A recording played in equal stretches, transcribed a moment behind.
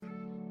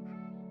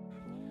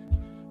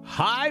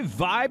High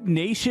Vibe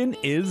Nation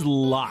is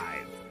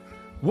live.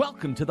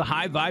 Welcome to the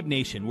High Vibe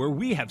Nation, where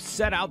we have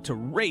set out to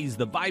raise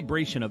the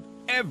vibration of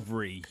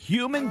every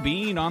human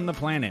being on the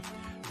planet.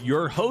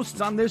 Your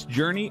hosts on this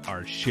journey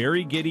are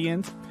Sherry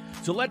Gideons,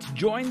 so let's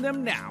join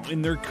them now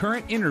in their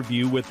current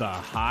interview with a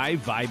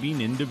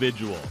high-vibing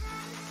individual.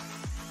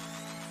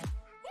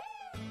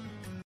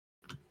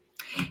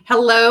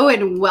 Hello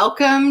and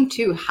welcome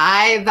to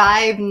High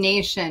Vibe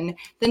Nation,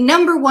 the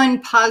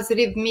 #1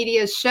 positive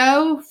media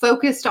show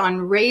focused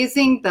on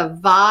raising the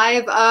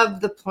vibe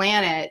of the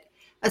planet.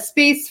 A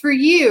space for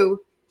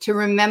you to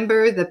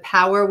remember the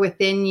power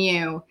within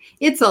you.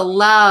 It's a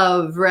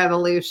love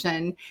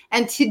revolution.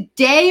 And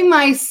today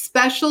my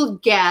special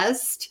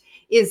guest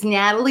is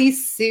Natalie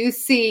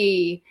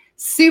Susi.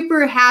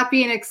 Super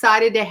happy and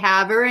excited to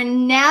have her.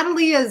 And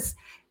Natalie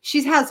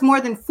she has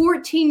more than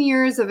 14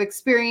 years of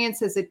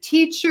experience as a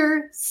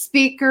teacher,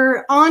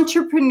 speaker,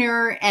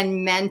 entrepreneur,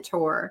 and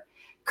mentor.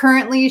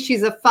 Currently,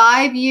 she's a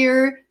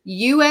 5-year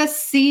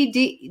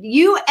UCSD,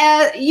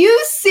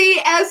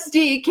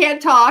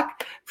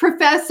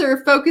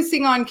 professor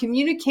focusing on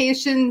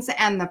communications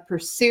and the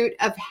pursuit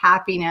of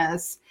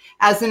happiness.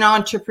 As an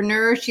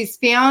entrepreneur, she's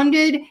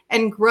founded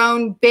and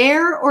grown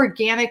Bear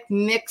Organic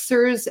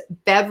Mixers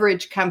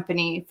beverage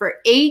company for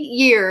 8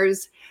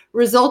 years,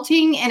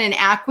 resulting in an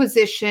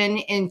acquisition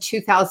in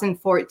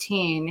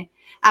 2014.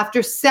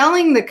 After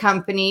selling the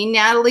company,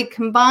 Natalie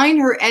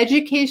combined her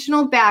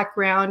educational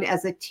background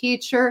as a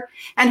teacher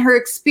and her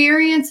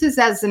experiences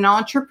as an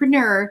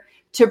entrepreneur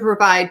to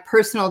provide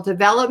personal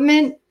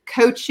development,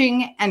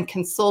 coaching, and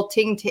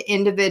consulting to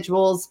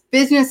individuals,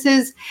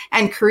 businesses,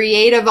 and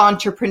creative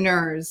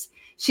entrepreneurs.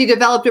 She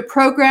developed a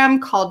program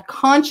called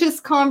Conscious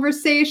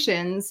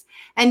Conversations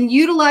and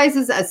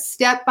utilizes a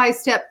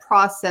step-by-step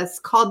process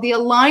called the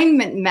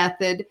alignment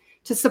method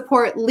to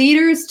support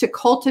leaders to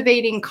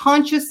cultivating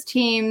conscious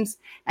teams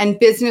and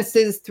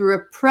businesses through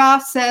a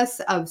process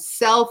of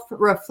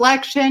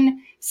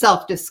self-reflection,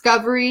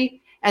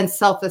 self-discovery, and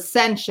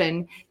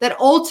self-ascension that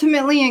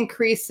ultimately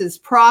increases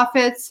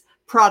profits,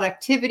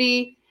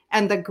 productivity,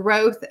 and the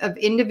growth of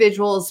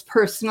individuals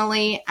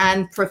personally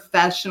and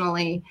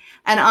professionally.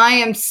 And I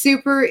am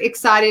super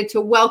excited to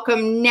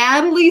welcome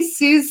Natalie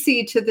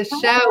Susi to the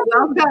show.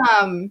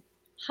 Welcome.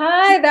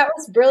 Hi, that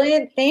was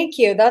brilliant. Thank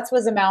you. That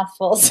was a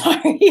mouthful.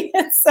 Sorry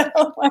so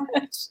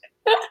much.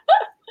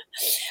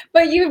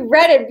 But you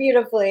read it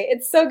beautifully.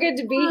 It's so good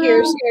to be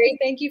here, Sherry.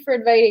 Thank you for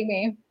inviting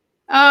me.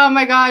 Oh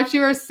my gosh,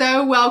 you are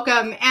so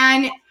welcome.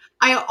 And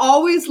I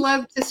always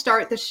love to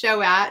start the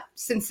show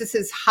since this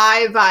is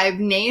High Vibe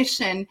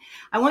Nation,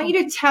 I want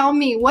you to tell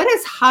me, what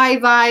is high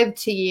vibe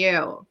to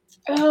you?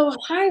 Oh,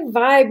 high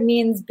vibe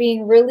means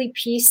being really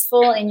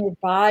peaceful in your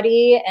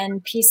body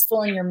and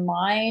peaceful in your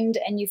mind,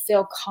 and you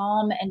feel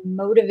calm and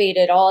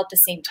motivated all at the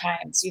same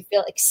time. So you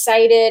feel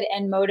excited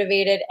and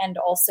motivated and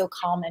also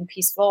calm and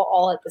peaceful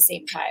all at the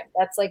same time.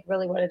 That's like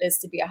really what it is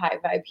to be a high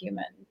vibe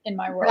human in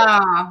my world.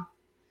 Wow.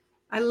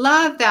 I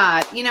love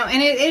that, and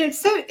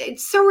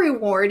it's so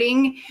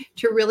rewarding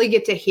to really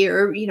get to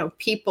hear,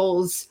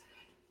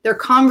 their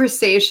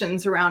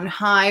conversations around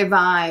high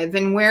vibe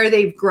and where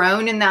they've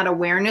grown in that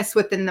awareness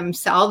within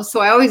themselves. So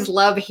I always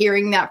love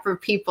hearing that from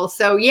people.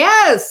 So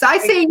yes, I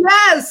say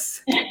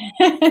yes.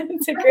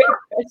 It's a great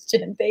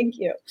question. Thank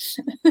you.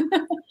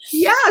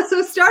 Yeah.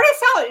 So start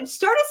us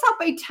out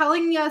by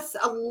telling us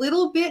a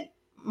little bit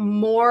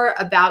more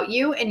about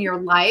you and your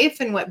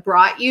life and what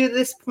brought you to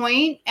this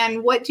point,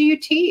 and what do you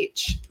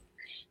teach?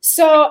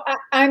 So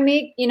I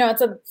make,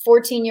 it's a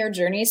 14-year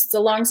journey. So it's a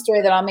long story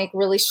that I'll make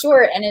really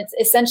short. And it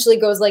essentially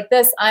goes like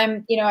this.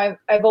 I've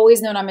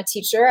always known I'm a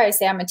teacher. I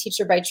say I'm a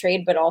teacher by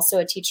trade, but also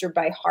a teacher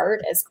by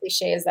heart, as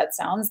cliche as that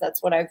sounds.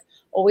 That's what I've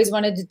always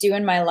wanted to do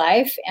in my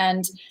life.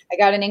 And I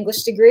got an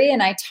English degree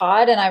and I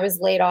taught, and I was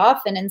laid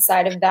off. And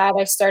inside of that,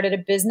 I started a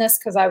business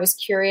because I was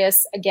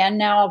curious again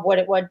now of what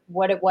it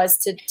was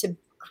to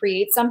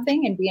create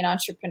something and be an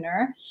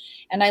entrepreneur.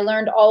 And I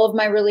learned all of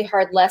my really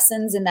hard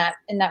lessons in that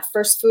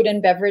first food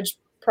and beverage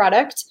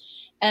product.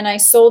 And I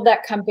sold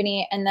that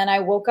company. And then I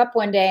woke up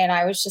one day and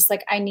I was just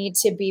like, I need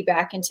to be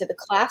back into the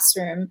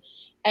classroom.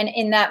 And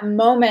in that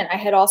moment, I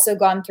had also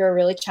gone through a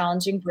really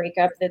challenging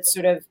breakup that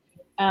sort of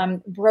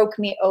broke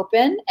me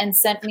open and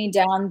sent me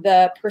down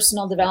the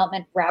personal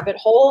development rabbit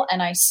hole.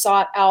 And I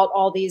sought out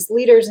all these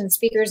leaders and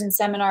speakers and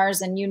seminars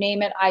and you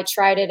name it. I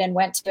tried it and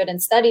went to it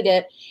and studied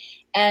it.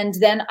 And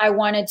then I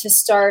wanted to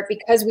start,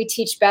 because we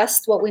teach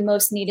best what we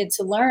most needed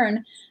to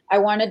learn, I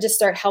wanted to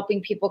start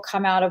helping people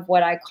come out of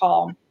what I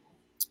call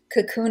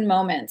cocoon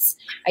moments.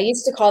 I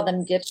used to call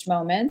them ditch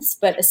moments,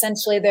 but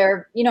essentially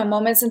they're,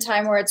 moments in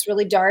time where it's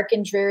really dark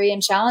and dreary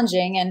and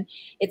challenging. And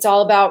it's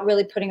all about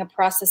really putting a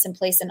process in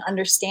place and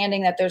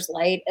understanding that there's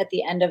light at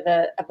the end of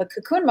a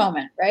cocoon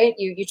moment, right?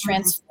 You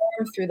transform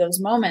through those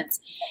moments.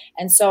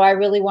 And so I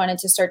really wanted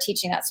to start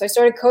teaching that. So I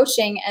started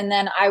coaching, and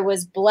then I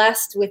was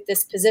blessed with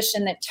this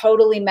position that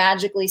totally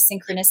magically,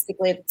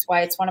 synchronistically, that's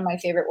why it's one of my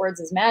favorite words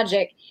is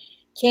magic,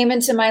 came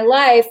into my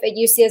life at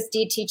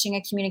UCSD teaching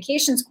a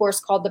communications course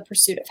called The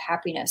Pursuit of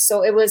Happiness.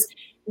 So it was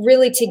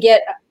really to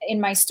get in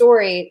my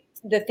story,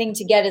 the thing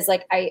to get is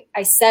like,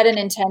 I set an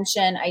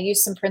intention. I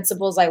used some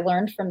principles I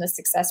learned from the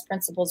Success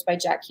Principles by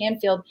Jack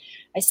Canfield.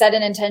 I set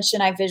an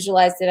intention. I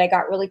visualized it. I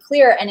got really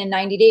clear. And in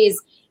 90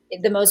 days,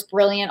 the most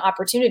brilliant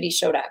opportunity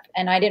showed up,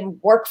 and I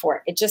didn't work for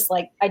it. It just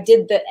like, I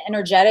did the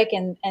energetic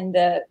and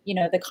the,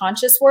 the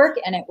conscious work,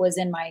 and it was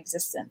in my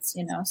existence,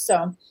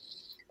 so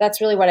that's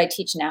really what I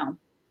teach now.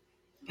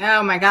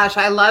 Oh my gosh,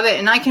 I love it.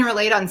 And I can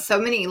relate on so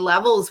many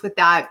levels with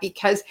that,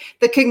 because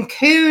the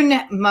cocoon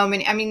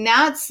moment, I mean,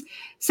 that's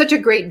such a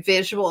great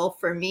visual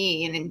for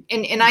me.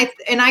 And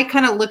I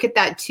kind of look at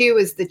that too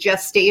as the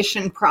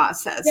gestation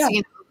process.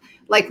 Yeah.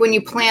 Like when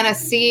you plant a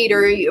seed,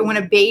 or when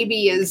a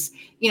baby is,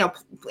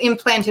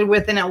 implanted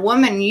within a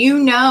woman,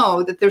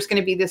 that there's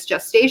going to be this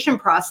gestation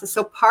process.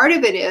 So part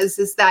of it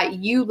is that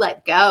you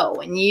let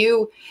go,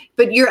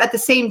 but you're at the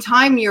same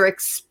time, you're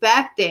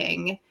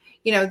expecting,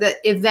 that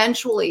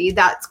eventually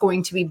that's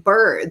going to be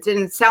birthed. And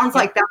it sounds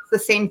like that's the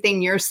same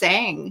thing you're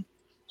saying.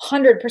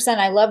 100%.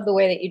 I love the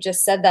way that you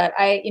just said that.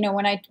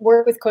 When I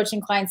work with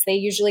coaching clients, they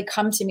usually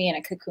come to me in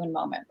a cocoon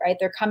moment, right?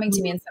 They're coming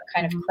to me in some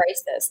kind of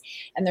crisis,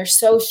 and they're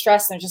so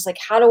stressed. They're just like,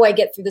 how do I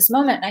get through this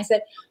moment? And I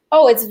said,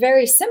 oh, it's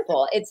very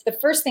simple. It's the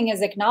first thing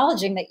is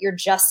acknowledging that you're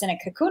just in a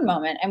cocoon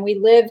moment. And we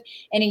live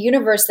in a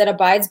universe that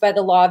abides by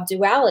the law of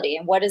duality.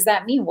 And what does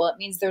that mean? Well, it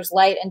means there's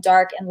light and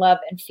dark and love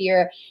and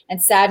fear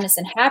and sadness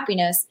and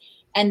happiness.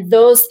 And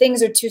those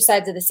things are two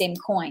sides of the same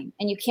coin,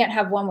 and you can't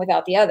have one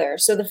without the other.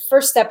 So the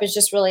first step is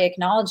just really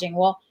acknowledging,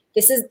 well,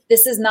 this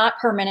is not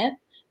permanent.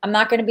 I'm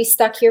not going to be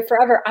stuck here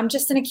forever. I'm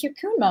just in a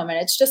cocoon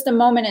moment. It's just a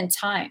moment in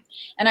time.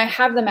 And I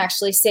have them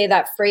actually say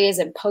that phrase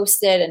and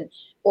post it,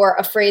 or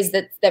a phrase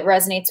that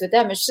resonates with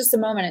them. It's just a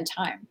moment in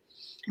time.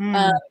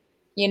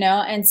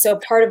 And so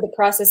part of the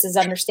process is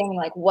understanding,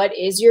 like, what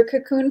is your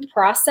cocoon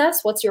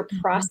process? What's your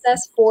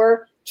process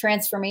for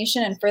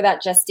transformation and for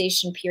that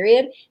gestation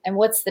period? And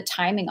what's the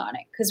timing on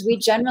it? Because we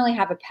generally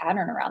have a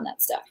pattern around that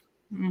stuff.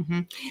 Mm-hmm.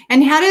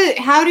 And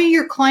how do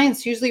your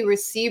clients usually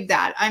receive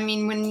that? I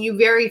mean, when you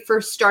very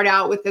first start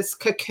out with this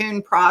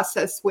cocoon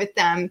process with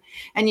them,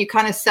 and you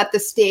kind of set the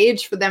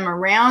stage for them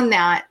around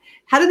that,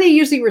 how do they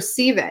usually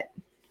receive it?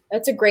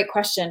 That's a great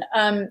question.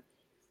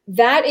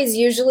 That is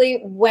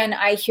usually when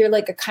I hear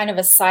like a kind of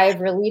a sigh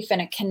of relief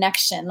and a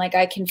connection. Like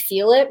I can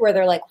feel it, where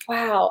they're like,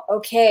 wow,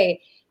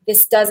 okay,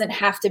 this doesn't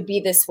have to be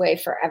this way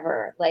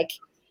forever. Like,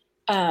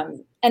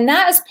 and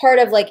that is part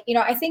of, like,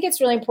 I think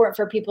it's really important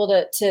for people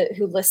to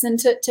who listen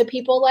to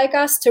people like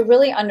us to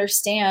really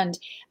understand.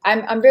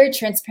 I'm very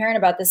transparent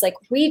about this. Like,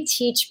 we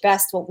teach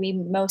best what we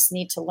most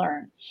need to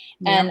learn.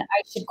 Yeah. And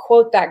I should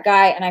quote that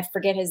guy, and I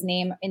forget his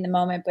name in the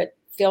moment, but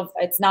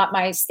it's not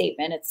my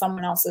statement. It's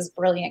someone else's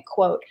brilliant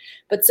quote.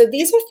 But so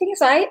these are things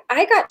I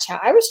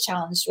was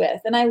challenged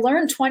with, and I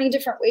learned 20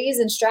 different ways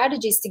and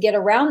strategies to get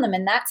around them.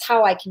 And that's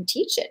how I can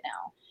teach it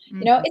now.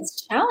 Mm-hmm.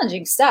 It's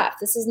challenging stuff.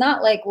 This is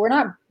not like, we're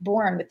not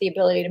born with the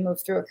ability to move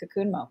through a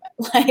cocoon moment.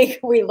 Like,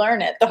 we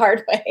learn it the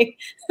hard way.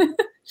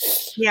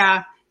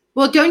 Yeah.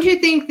 Well, don't you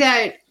think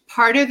that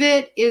part of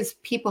it is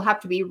people have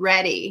to be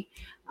ready?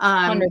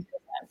 100%.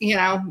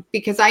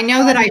 Because I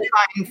know that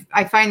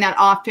I find that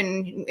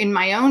often in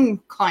my own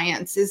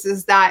clients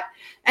is that,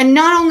 and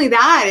not only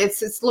that,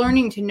 it's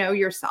learning to know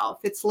yourself.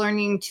 It's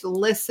learning to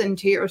listen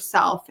to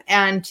yourself,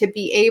 and to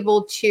be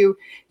able to,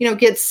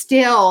 get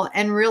still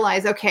and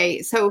realize,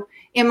 okay, so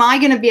am I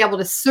going to be able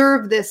to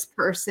serve this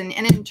person?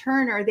 And in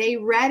turn, are they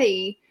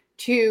ready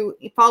to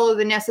follow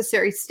the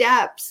necessary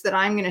steps that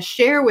I'm going to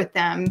share with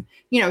them,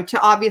 to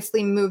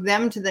obviously move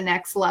them to the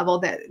next level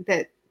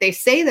that they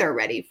say they're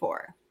ready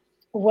for?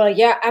 Well,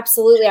 yeah,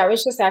 absolutely. I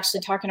was just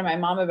actually talking to my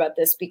mom about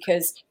this,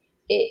 because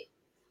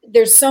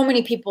there's so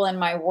many people in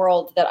my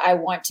world that I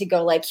want to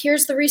go, like,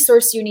 here's the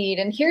resource you need,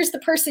 and here's the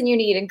person you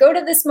need, and go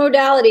to this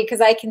modality, because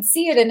I can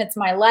see it and it's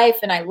my life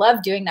and I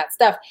love doing that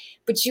stuff.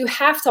 But you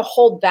have to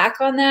hold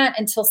back on that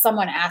until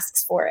someone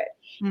asks for it,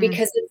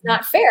 because it's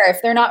not fair.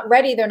 If they're not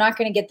ready, they're not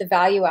going to get the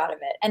value out of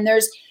it. And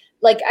there's,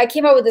 like, I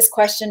came up with this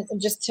question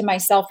just to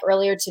myself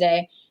earlier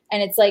today.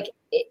 And it's like,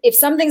 if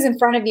something's in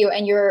front of you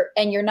and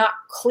you're not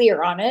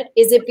clear on it,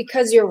 is it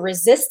because you're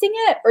resisting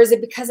it, or is it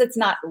because it's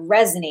not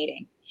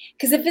resonating?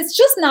 Because if it's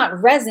just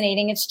not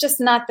resonating, it's just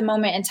not the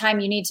moment in time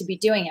you need to be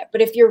doing it. But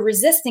if you're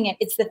resisting it,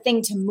 it's the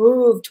thing to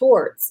move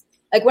towards.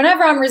 Like,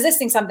 whenever I'm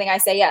resisting something, I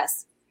say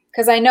yes,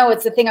 because I know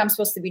it's the thing I'm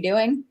supposed to be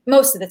doing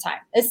most of the time.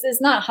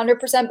 It's not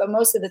 100%, but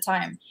most of the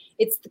time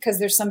it's because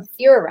there's some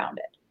fear around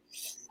it.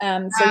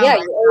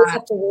 You always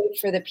have to wait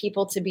for the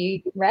people to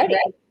be ready.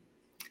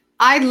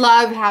 I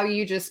love how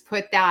you just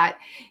put that.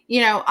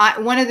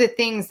 One of the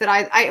things that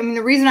I mean,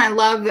 the reason I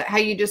love how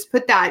you just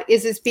put that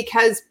is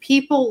because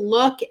people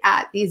look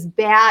at these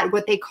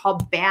what they call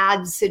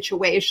bad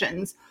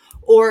situations,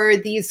 or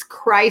these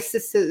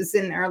crises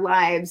in their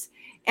lives,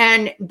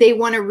 and they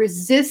want to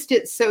resist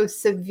it so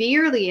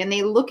severely, and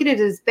they look at it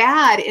as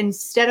bad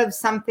instead of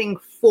something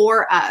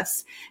for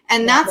us.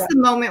 And that's the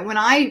moment when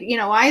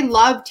I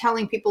love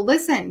telling people,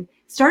 listen,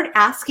 start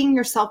asking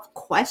yourself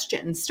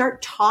questions,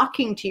 start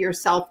talking to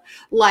yourself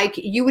like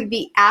you would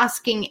be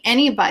asking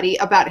anybody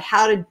about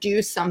how to do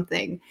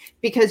something,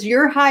 because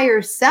your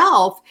higher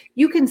self,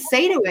 you can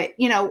say to it,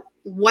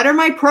 what are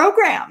my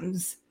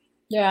programs?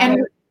 Yeah.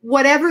 And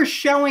whatever's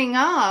showing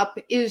up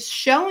is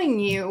showing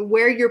you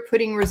where you're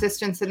putting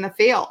resistance in the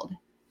field.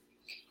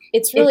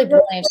 It's really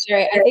brilliant,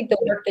 Sherry. I think the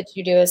work that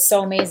you do is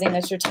so amazing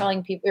that you're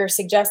telling people, you're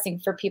suggesting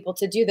for people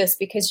to do this,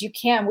 because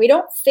we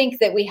don't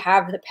think that we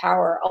have the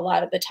power a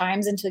lot of the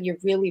times until you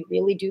really,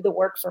 really do the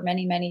work for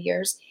many, many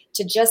years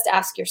to just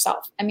ask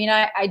yourself. I mean,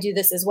 I do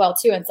this as well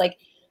too. It's like,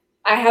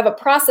 I have a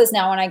process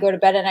now when I go to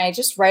bed and I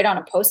just write on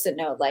a Post-it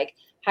note, like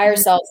higher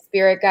self,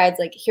 spirit guides,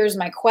 like, here's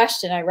my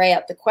question. I write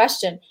out the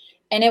question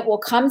and it will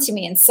come to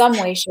me in some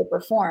way, shape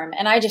or form.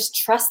 And I just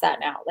trust that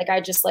now. Like,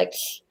 I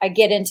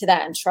get into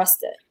that and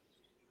trust it.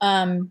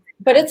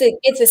 But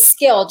it's a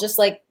skill, just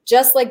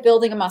like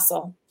building a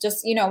muscle.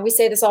 Just, we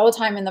say this all the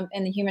time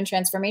in the human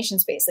transformation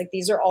space. Like,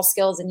 these are all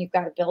skills and you've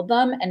got to build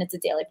them, and it's a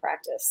daily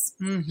practice.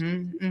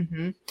 Mm-hmm,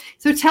 mm-hmm.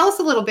 So tell us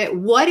a little bit,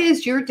 what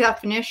is your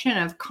definition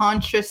of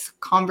conscious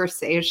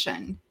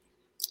conversation?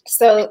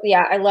 So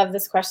yeah, I love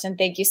this question.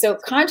 Thank you. So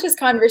conscious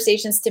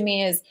conversations to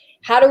me is,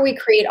 how do we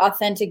create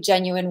authentic,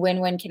 genuine,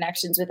 win-win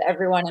connections with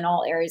everyone in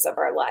all areas of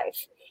our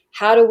life?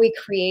 How do we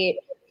create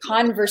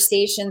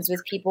conversations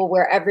with people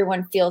where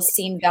everyone feels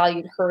seen,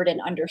 valued, heard,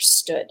 and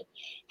understood?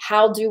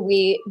 How do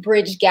we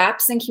bridge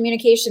gaps in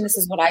communication? This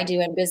is what I do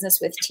in business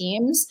with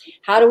teams.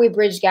 How do we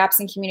bridge gaps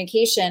in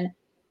communication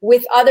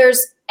with others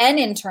and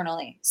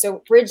internally?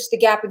 So bridge the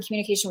gap in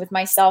communication with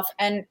myself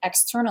and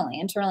internally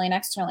and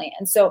externally.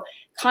 And so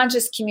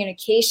conscious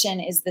communication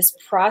is this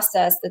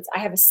process I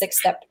have a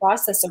 6-step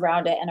process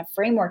around it and a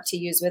framework to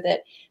use with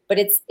it. But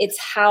it's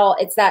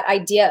that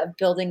idea of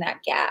building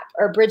that gap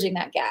or bridging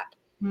that gap.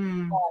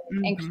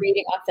 And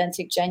creating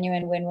authentic,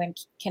 genuine, win-win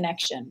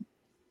connection.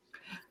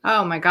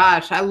 Oh my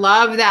gosh, I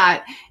love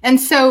that. And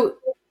so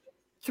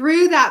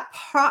through that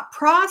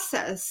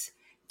process,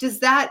 does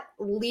that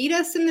lead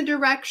us in the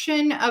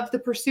direction of the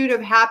pursuit of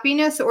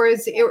happiness, or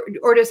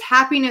does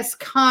happiness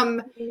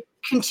come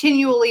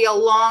continually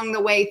along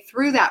the way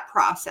through that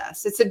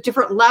process? It's a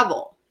different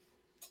level.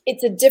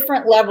 It's a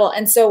different level.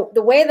 And so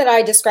the way that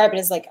I describe it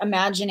is like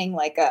imagining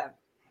like a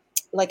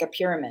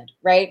pyramid,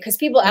 right? Because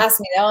people ask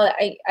me,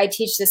 I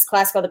teach this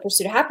class called The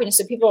Pursuit of Happiness.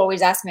 So people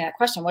always ask me that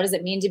question: what does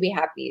it mean to be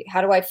happy?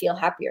 How do I feel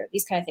happier?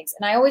 These kind of things.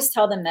 And I always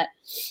tell them that,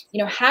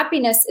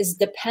 happiness is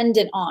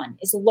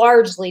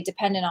largely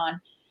dependent on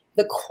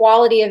the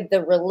quality of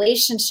the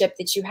relationship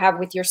that you have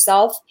with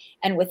yourself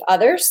and with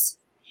others.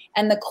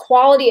 And the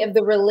quality of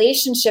the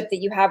relationship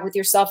that you have with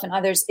yourself and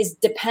others is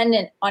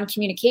dependent on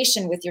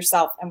communication with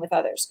yourself and with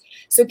others.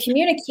 So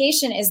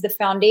communication is the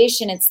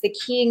foundation. It's the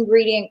key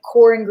ingredient,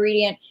 core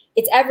ingredient.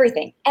 It's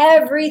everything.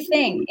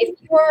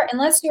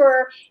 Unless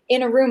you're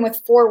in a room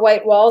with 4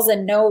 white walls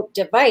and no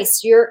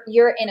device,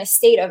 you're in a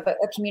state of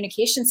a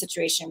communication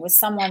situation with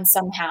someone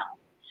somehow,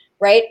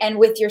 right? And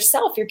with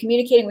yourself, you're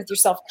communicating with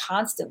yourself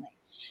constantly.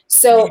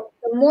 So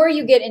the more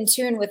you get in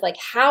tune with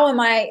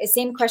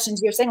same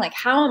questions you're saying, like,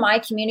 how am I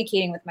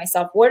communicating with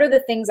myself? What are the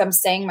things I'm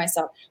saying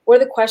myself? What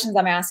are the questions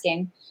I'm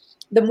asking?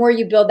 The more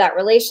you build that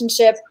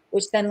relationship,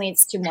 which then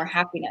leads to more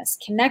happiness.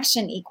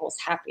 Connection equals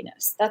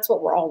happiness. That's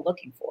what we're all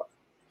looking for.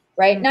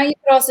 Right? Now, you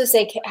could also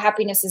say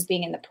happiness is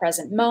being in the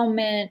present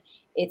moment.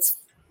 It's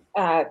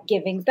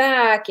giving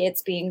back.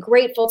 It's being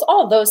grateful. It's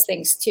all those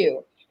things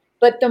too.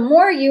 But the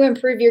more you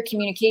improve your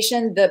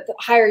communication, the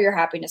higher your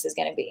happiness is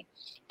going to be.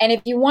 And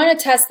if you want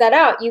to test that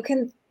out, you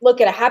can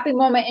look at a happy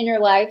moment in your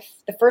life.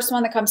 The first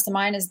one that comes to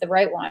mind is the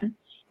right one.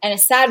 And a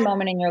sad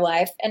moment in your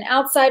life. And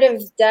outside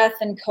of death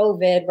and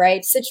COVID,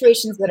 right?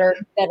 Situations that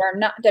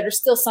are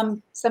still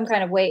some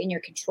kind of way in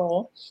your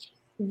control.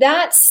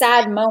 That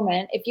sad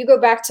moment, if you go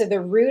back to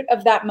the root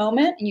of that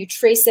moment and you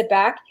trace it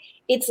back,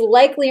 it's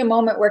likely a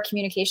moment where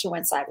communication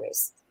went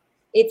sideways.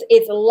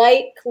 It's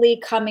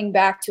likely coming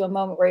back to a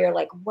moment where you're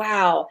like,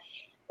 wow,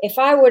 if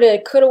I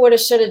coulda,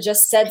 shoulda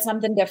just said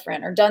something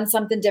different or done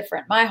something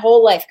different, my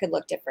whole life could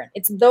look different.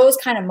 It's those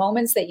kind of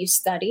moments that you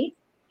study.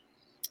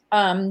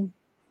 And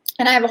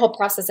I have a whole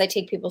process I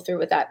take people through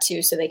with that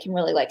too, so they can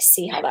really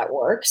see how that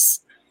works.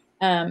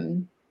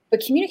 But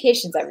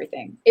communication's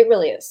everything. It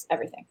really is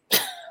everything.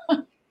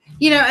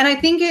 And I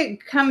think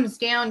it comes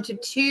down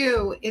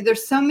to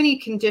there's so many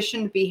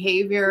conditioned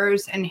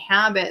behaviors and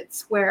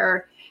habits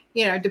where,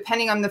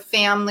 depending on the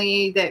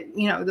family that,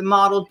 the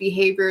modeled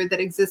behavior that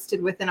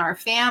existed within our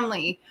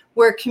family,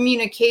 where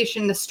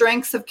communication, the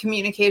strengths of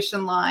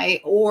communication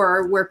lie,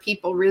 or where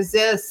people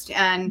resist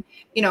and,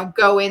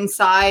 go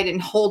inside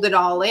and hold it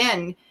all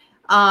in.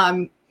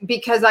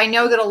 Because I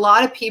know that a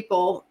lot of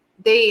people,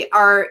 they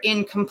are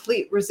in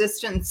complete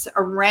resistance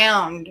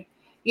around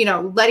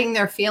letting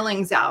their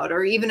feelings out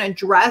or even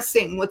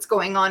addressing what's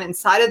going on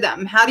inside of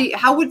them.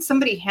 How would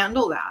somebody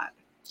handle that?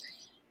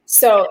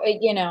 So,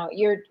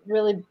 you're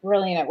really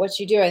brilliant at what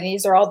you do. And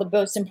these are all the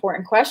most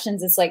important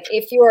questions. It's like,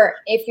 if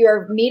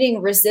you're meeting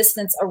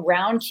resistance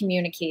around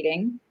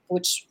communicating,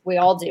 which we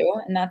all do,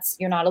 and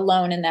you're not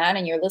alone in that,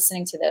 and you're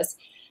listening to this,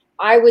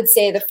 I would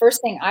say the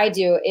first thing I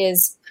do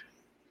is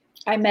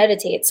I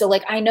meditate. So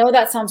like, I know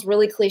that sounds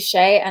really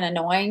cliche and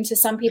annoying to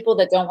some people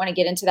that don't want to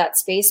get into that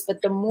space,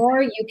 but the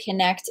more you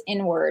connect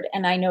inward,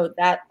 and I know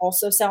that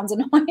also sounds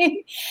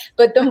annoying,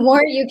 but the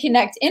more you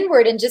connect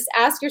inward and just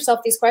ask yourself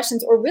these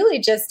questions, or really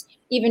just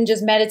even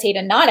just meditate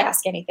and not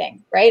ask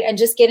anything, right? And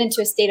just get into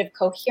a state of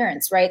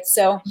coherence, right?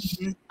 So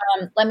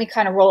let me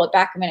kind of roll it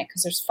back a minute,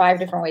 because there's 5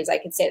 different ways I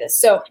could say this.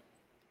 So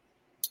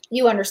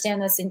you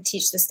understand this and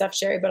teach this stuff,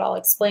 Sherry, but I'll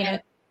explain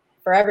it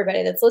for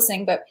everybody that's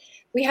listening. But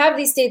we have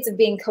these states of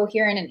being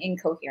coherent and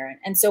incoherent.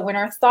 And so when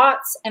our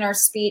thoughts and our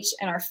speech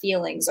and our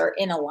feelings are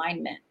in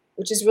alignment,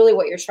 which is really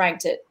what you're trying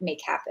to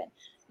make happen.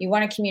 You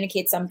want to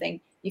communicate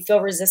something. You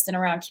feel resistant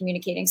around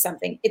communicating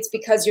something. It's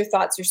because your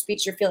thoughts, your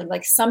speech, your feeling,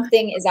 like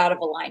something is out of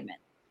alignment,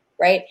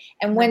 right?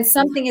 And when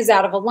something is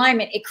out of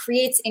alignment, it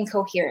creates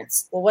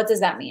incoherence. Well, what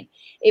does that mean?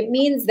 It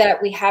means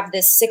that we have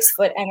this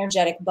 6-foot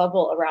energetic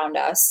bubble around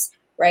us,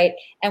 right?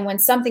 And when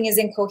something is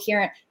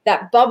incoherent,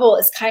 that bubble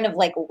is kind of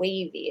like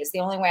wavy, is the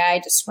only way I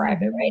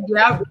describe it, right?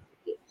 Yeah.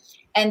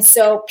 And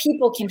so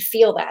people can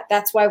feel that.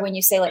 That's why when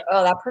you say like,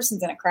 oh, that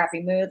person's in a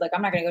crappy mood, like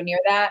I'm not going to go near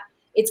that.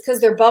 It's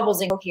because their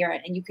bubble's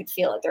incoherent and you could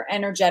feel it, their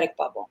energetic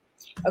bubble.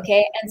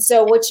 Okay. And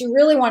so what you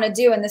really want to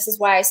do, and this is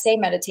why I say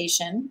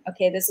meditation,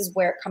 okay, this is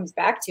where it comes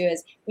back to,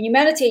 is when you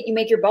meditate, you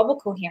make your bubble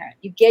coherent.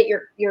 You get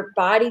your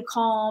body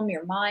calm,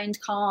 your mind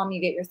calm,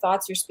 you get your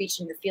thoughts, your speech,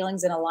 and your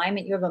feelings in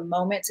alignment. You have a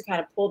moment to kind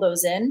of pull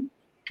those in,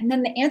 and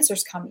then the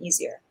answers come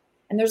easier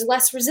and there's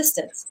less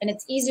resistance, and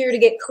it's easier to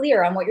get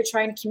clear on what you're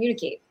trying to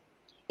communicate.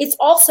 It's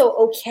also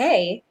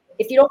okay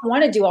if you don't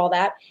want to do all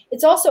that.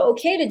 It's also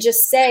okay to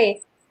just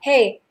say,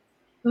 hey,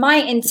 my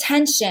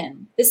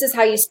intention, this is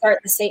how you start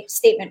the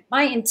statement.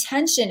 My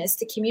intention is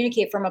to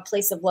communicate from a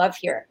place of love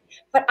here,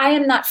 but I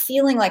am not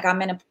feeling like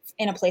I'm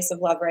in a place of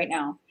love right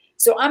now.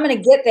 So I'm going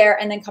to get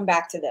there and then come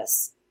back to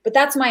this. But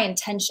that's my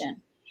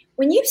intention.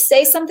 When you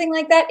say something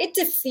like that, it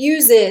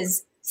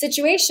diffuses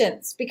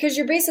situations, because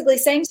you're basically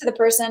saying to the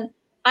person,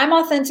 I'm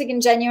authentic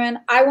and genuine.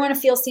 I want to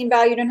feel seen,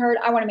 valued, and heard.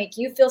 I want to make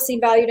you feel seen,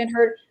 valued, and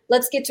heard.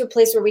 Let's get to a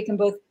place where we can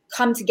both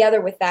come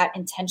together with that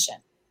intention.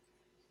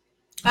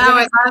 Oh,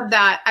 I love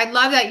that. I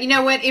love that. You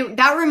know what?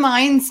 That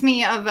reminds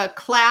me of a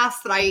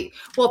class that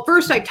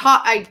first I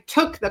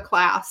took the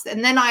class,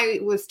 and then I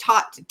was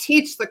taught to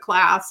teach the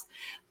class,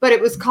 but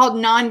it was called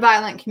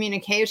nonviolent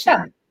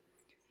communication.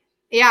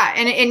 Yeah.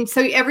 And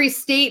so every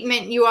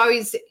statement you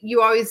always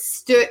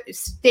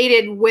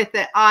stated with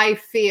it, I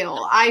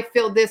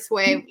feel this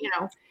way,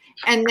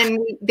 and then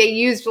they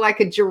used like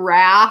a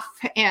giraffe.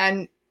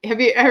 And have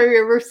you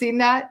ever seen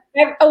that?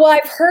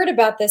 I've heard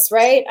about this,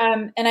 right?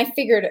 And I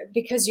figured,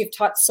 because you've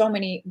taught so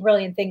many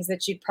brilliant things,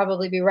 that you'd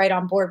probably be right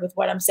on board with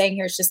what I'm saying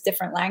here. It's just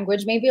different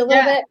language, maybe a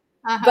little bit.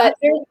 But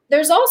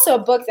there's also a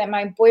book that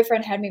my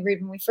boyfriend had me read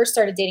when we first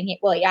started dating.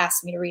 He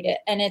asked me to read it,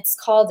 and it's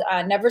called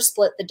Never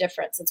Split the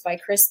Difference. It's by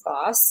Chris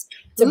Voss.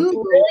 It's a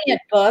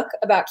brilliant book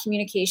about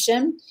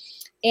communication.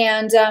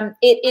 And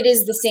it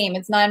is the same.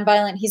 It's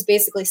nonviolent. He's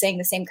basically saying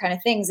the same kind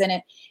of things.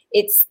 And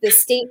it's the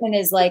statement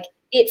is like,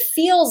 it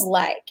feels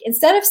like,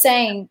 instead of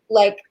saying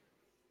like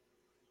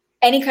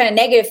any kind of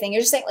negative thing,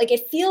 you're just saying like,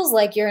 it feels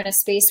like you're in a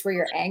space where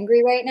you're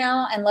angry right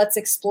now, and let's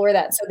explore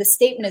that. So the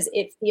statement is,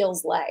 it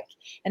feels like,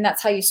 and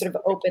that's how you sort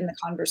of open the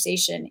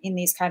conversation in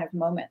these kind of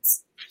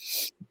moments.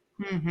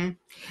 Mm-hmm.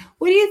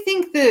 What do you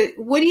think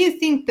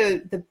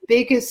the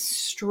biggest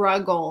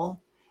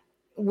struggle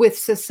with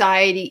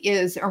society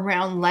is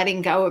around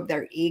letting go of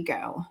their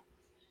ego?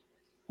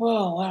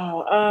 Oh,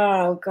 wow.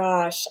 Oh,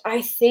 gosh.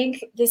 I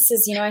think this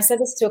is, I said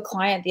this to a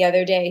client the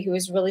other day who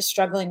was really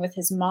struggling with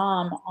his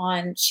mom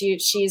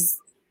she's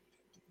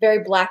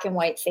very black and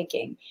white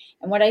thinking.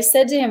 And what I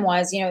said to him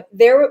was,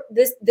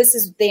 this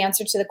is the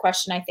answer to the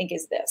question, I think,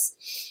 is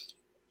this.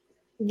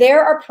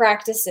 There are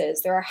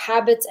practices, there are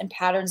habits and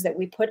patterns that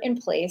we put in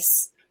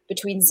place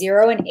between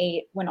 0 and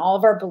 8 when all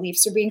of our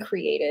beliefs are being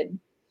created,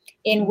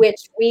 in which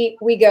we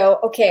go,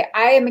 okay,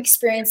 I am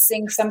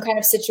experiencing some kind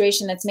of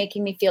situation that's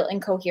making me feel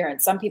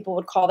incoherent. Some people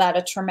would call that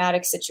a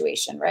traumatic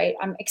situation, right?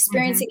 I'm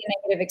experiencing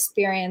a negative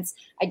experience.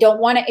 I don't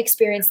want to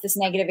experience this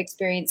negative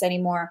experience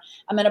anymore.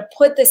 I'm going to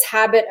put this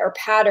habit or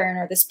pattern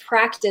or this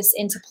practice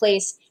into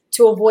place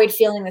to avoid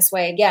feeling this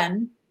way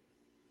again.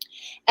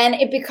 And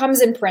it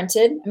becomes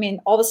imprinted. I mean,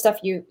 all the stuff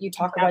you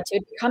talk about too,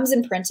 it becomes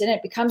imprinted.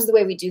 It becomes the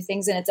way we do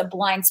things, and it's a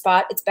blind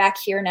spot. It's back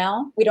here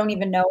now. We don't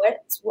even know it.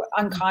 It's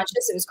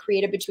unconscious. It was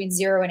created between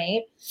 0 and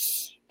 8.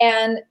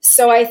 And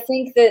so I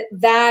think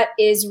that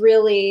is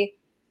really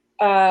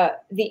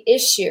the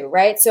issue,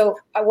 right? So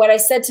what I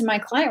said to my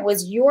client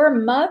was, your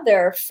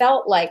mother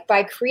felt like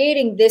by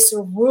creating this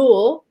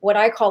rule, what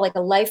I call like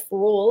a life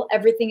rule,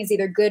 everything is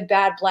either good,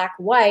 bad, black,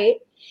 white,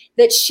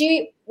 that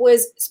she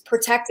was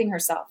protecting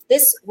herself.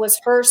 This was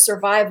her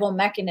survival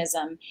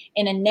mechanism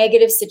in a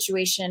negative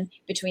situation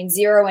between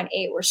 0 and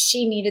 8, where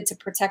she needed to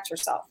protect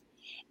herself.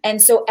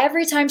 And so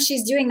every time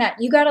she's doing that,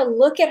 you got to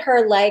look at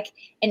her like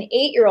an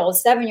 8-year-old,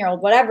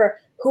 7-year-old, whatever,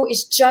 who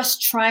is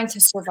just trying to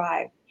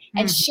survive.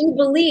 And she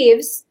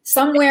believes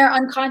somewhere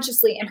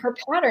unconsciously in her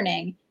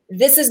patterning,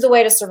 this is the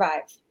way to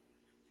survive.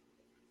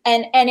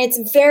 And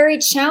it's very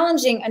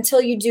challenging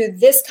until you do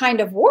this kind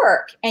of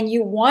work and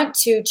you want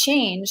to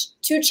change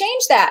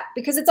that,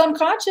 because it's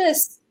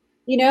unconscious.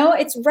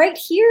 It's right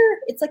here.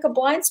 It's like a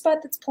blind spot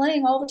that's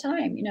playing all the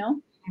time,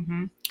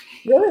 Mm-hmm.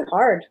 Really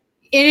hard.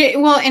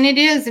 And it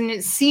is, and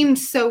it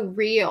seems so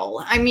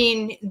real. I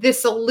mean,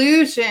 this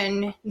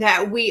illusion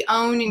that we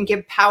own and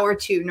give power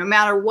to, no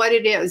matter what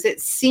it is,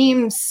 it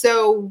seems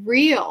so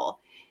real.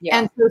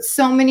 Yeah. And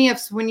so many of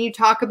us, when you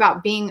talk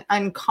about being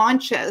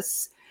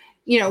unconscious,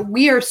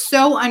 we are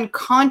so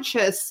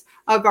unconscious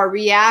of our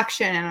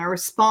reaction and our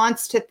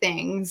response to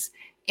things.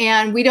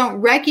 And we don't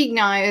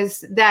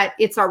recognize that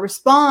it's our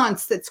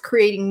response that's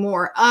creating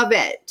more of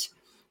it.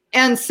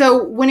 And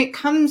so when it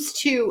comes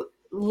to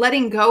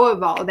letting go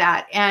of all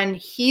that and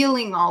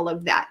healing all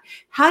of that,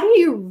 how do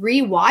you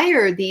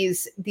rewire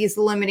these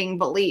limiting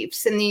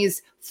beliefs and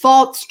these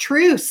false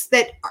truths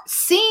that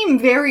seem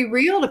very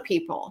real to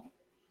people?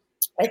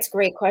 It's a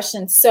great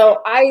question.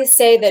 So I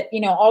say that,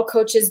 all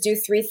coaches do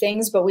 3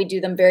 things, but we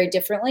do them very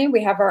differently.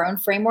 We have our own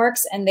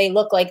frameworks and they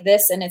look like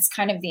this. And it's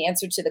kind of the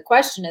answer to the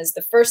question is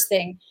the first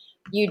thing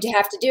you'd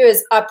have to do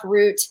is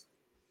uproot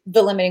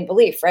the limiting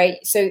belief, right?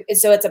 So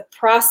it's a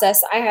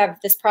process. I have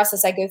this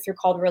process I go through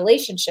called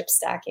relationship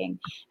stacking.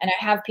 And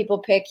I have people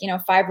pick,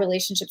 5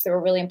 relationships that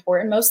were really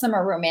important. Most of them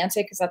are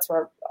romantic because that's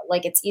where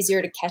it's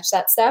easier to catch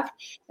that stuff.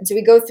 And so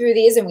we go through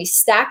these and we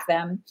stack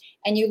them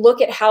and you look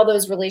at how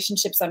those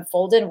relationships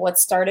unfolded, what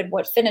started,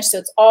 what finished. So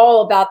it's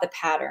all about the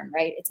pattern,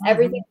 right? It's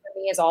everything for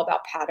me is all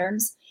about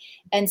patterns.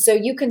 And so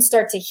you can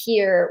start to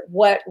hear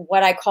what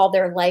I call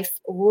their life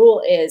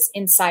rule is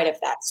inside of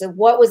that. So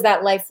what was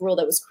that life rule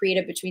that was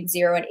created between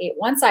 0 and 8?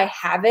 Once I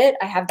have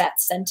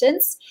that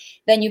sentence,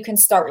 then you can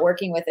start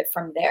working with it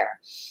from there.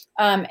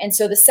 And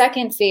so the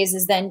second phase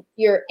is then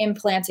you're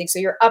implanting. So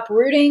you're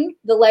uprooting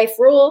the life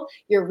rule,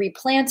 you're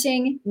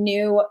replanting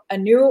a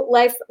new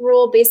life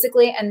rule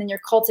basically, and then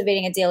you're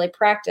cultivating a daily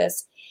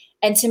practice.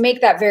 And to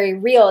make that very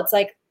real, it's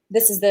like,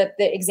 this is the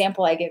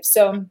example I give.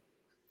 So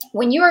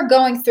when you are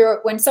going through it,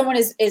 when someone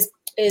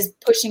is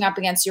pushing up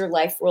against your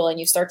life rule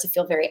and you start to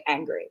feel very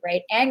angry,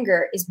 right?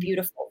 Anger is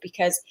beautiful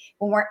because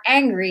when we're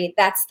angry,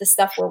 that's the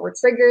stuff where we're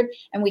triggered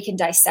and we can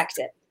dissect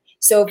it.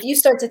 So if you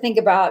start to think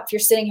about, if you're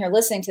sitting here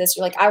listening to this,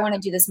 you're like, I want to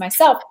do this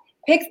myself,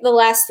 pick the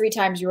last 3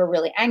 times you were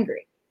really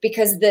angry,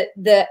 because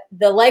the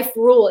life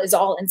rule is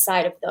all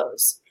inside of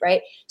those,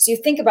 right? So you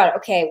think about it,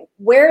 okay,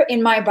 where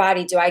in my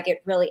body do I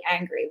get really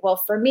angry?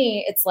 Well, for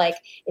me, it's like,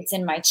 it's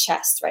in my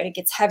chest, right? It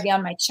gets heavy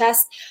on my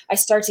chest. I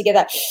start to get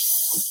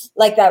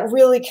that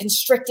really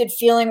constricted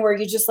feeling where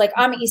you just like,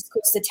 I'm East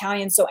Coast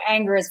Italian, so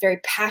anger is very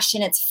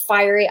passionate, it's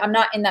fiery. I'm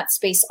not in that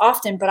space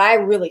often, but I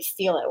really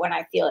feel it when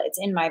I feel it. It's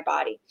in my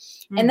body.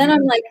 Mm-hmm. And then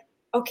I'm like,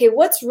 okay,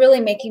 what's really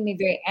making me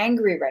very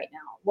angry right now?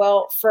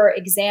 Well, for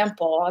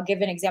example, I'll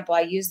give an example.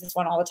 I use this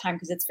one all the time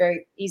because it's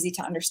very easy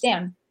to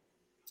understand.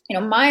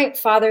 My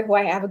father, who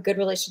I have a good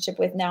relationship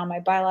with now,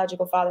 my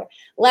biological father,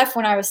 left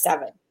when I was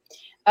 7.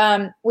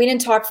 We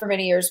didn't talk for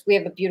many years. We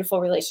have a beautiful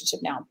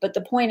relationship now. But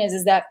the point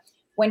is that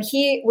when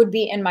he would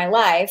be in my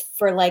life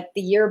for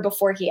the year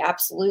before he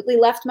absolutely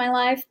left my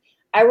life,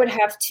 I would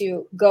have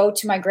to go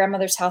to my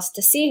grandmother's house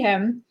to see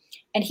him,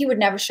 and he would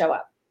never show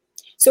up.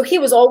 So he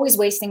was always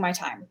wasting my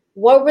time.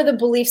 What were the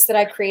beliefs that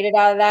I created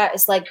out of that?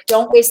 It's like,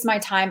 don't waste my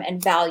time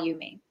and value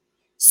me.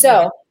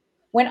 So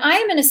when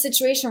I'm in a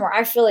situation where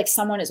I feel like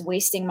someone is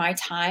wasting my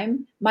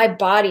time, my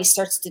body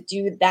starts to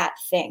do that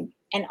thing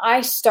and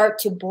I start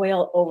to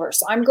boil over.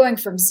 So I'm going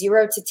from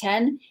 0 to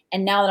 10.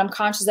 And now that I'm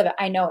conscious of it,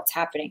 I know it's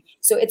happening.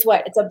 So it's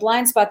a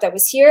blind spot that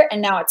was here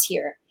and now it's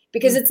here,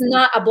 because it's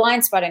not a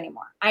blind spot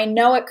anymore. I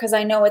know it because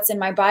I know it's in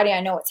my body. I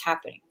know it's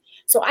happening.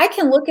 So I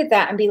can look at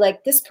that and be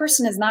like, this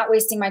person is not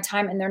wasting my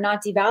time and they're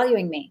not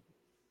devaluing me.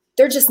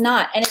 They're just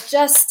not. And it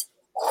just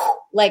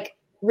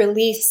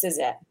releases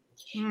it.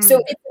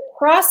 So it's a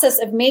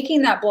process of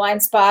making that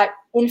blind spot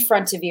in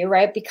front of you,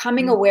 right?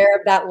 Becoming aware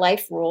of that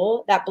life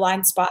rule, that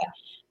blind spot,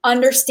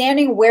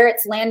 understanding where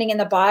it's landing in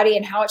the body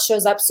and how it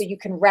shows up so you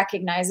can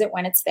recognize it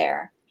when it's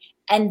there.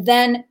 And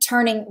then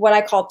turning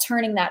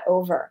that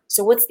over.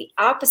 So what's the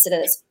opposite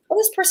of this? Well,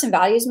 this person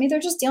values me. They're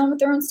just dealing with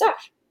their own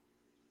stuff.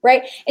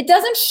 Right? It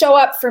doesn't show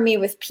up for me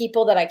with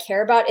people that I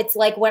care about. It's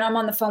like when I'm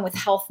on the phone with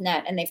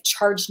HealthNet and they've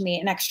charged me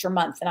an extra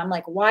month. And I'm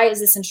like, why is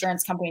this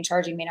insurance company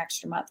charging me an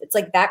extra month? It's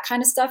like that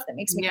kind of stuff that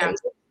makes me crazy.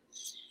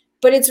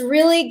 But it's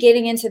really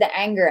getting into the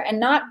anger and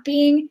not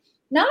being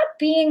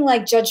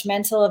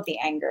judgmental of the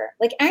anger.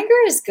 Anger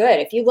is good.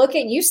 If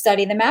you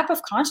study the map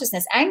of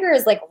consciousness, anger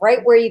is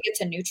right where you get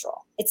to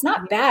neutral. It's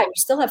not bad. You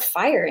still have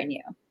fire in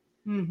you.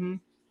 Mm-hmm.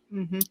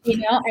 Mm-hmm.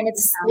 And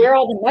it's where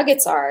all the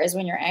nuggets are is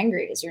when you're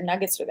angry, is your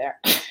nuggets are there.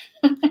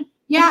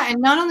 Yeah.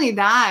 And not only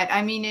that,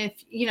 I mean,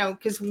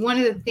 because one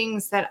of the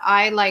things that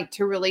I like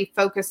to really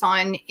focus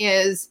on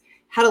is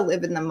how to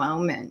live in the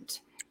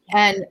moment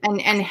and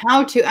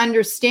how to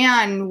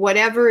understand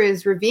whatever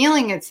is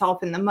revealing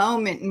itself in the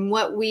moment and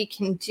what we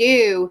can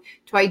do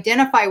to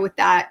identify with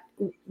that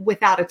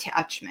without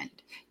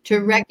attachment, to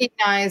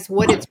recognize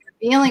what it's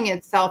revealing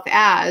itself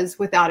as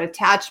without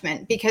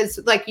attachment. Because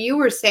like you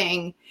were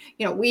saying,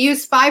 we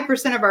use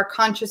 5% of our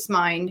conscious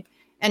mind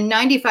and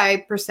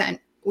 95%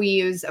 we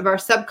use of our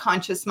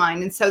subconscious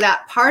mind. And so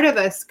that part of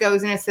us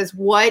goes and it says,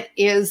 what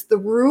is the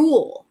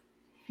rule?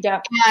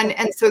 Yeah.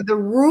 And so the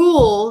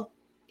rule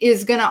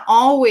is going to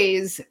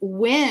always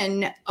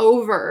win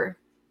over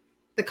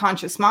the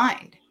conscious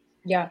mind.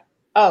 Yeah.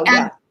 Oh, and,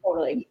 yeah,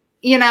 totally.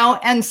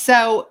 And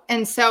so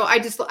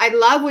I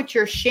love what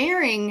you're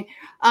sharing,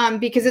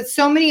 because it's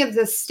so many of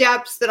the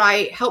steps that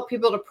I help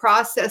people to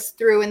process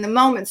through in the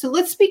moment. So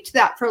let's speak to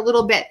that for a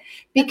little bit,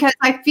 because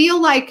I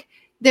feel like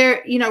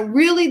there,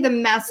 really the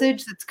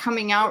message that's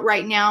coming out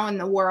right now in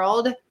the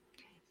world,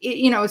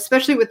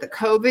 especially with the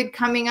COVID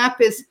coming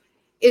up is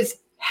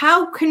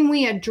how can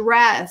we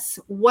address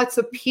what's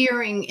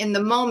appearing in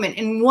the moment,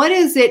 and what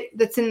is it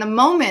that's in the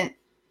moment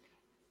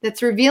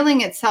that's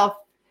revealing itself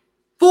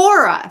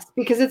for us,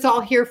 because it's all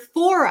here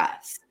for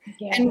us.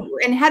 Yeah.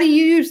 And how do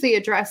you usually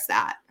address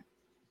that?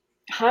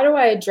 How do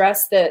I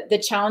address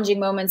the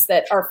challenging moments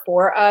that are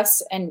for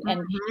us? And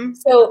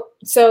so,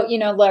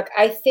 look,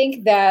 I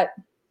think that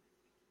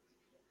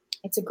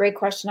it's a great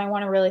question. I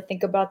want to really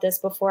think about this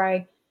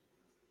before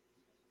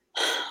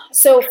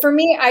so for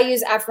me, I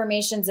use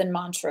affirmations and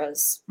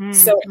mantras.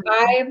 So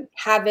I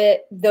have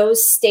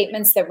those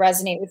statements that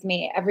resonate with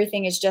me.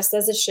 Everything is just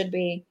as it should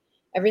be.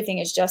 Everything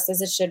is just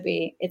as it should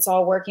be. It's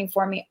all working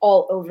for me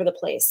all over the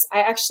place.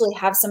 I actually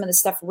have some of the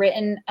stuff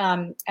written,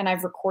 and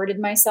I've recorded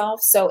myself.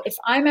 So if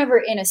I'm ever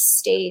in a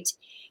state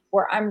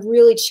where I'm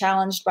really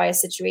challenged by a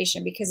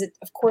situation, because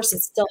of course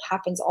it still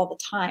happens all the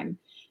time,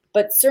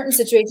 but certain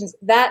situations,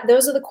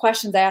 those are the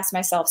questions I ask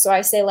myself. So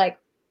I say, like,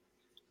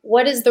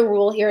 what is the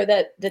rule here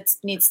that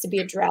needs to be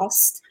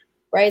addressed?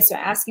 Right. So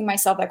asking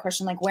myself that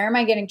question, like, where am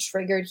I getting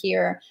triggered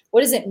here?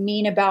 What does it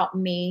mean about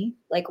me?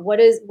 Like, what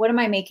am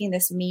I making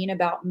this mean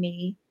about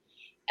me?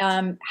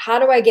 How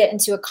do I get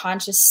into a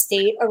conscious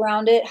state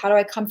around it? How do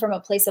I come from a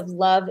place of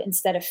love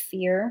instead of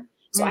fear?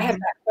 So I have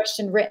that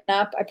question written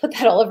up. I put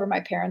that all over my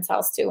parents'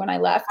 house too. When I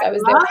left, I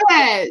was there.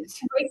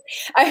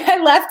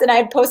 I left and I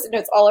had Post-it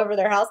notes all over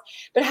their house.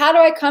 But how do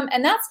I come?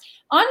 And that's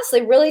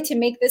honestly really to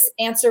make this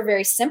answer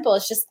very simple.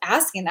 It's just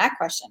asking that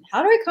question.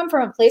 How do I come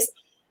from a place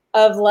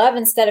of love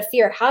instead of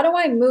fear? How do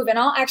I move? And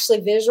I'll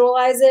actually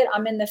visualize it.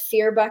 I'm in the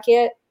fear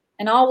bucket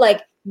and I'll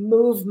like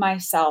move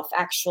myself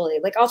actually.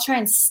 Like I'll try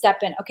and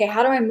step in. Okay,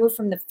 how do I move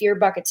from the fear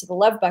bucket to the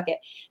love bucket?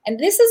 And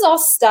this is all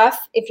stuff,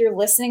 if you're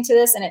listening to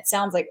this and it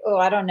sounds like, oh,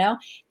 I don't know.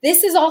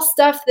 This is all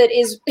stuff that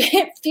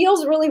it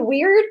feels really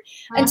weird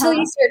until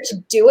you start to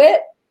do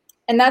it.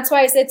 And that's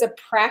why I say it's a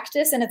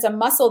practice and it's a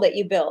muscle that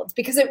you build,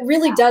 because it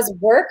really does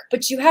work,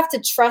 but you have to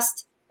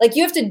trust. Like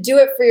you have to do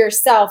it for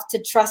yourself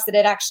to trust that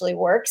it actually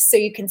works, so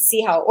you can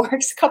see how it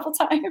works a couple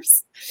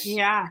times.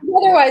 Yeah.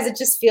 Otherwise, it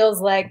just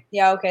feels like,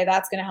 yeah, okay,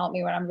 that's going to help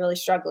me when I'm really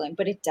struggling.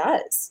 But it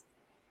does.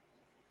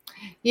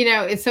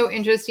 It's so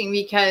interesting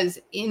because,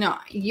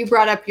 you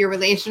brought up your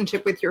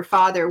relationship with your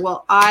father.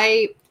 Well,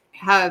 I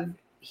have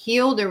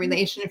healed a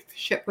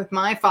relationship with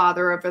my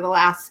father over the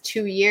last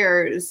 2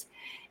 years.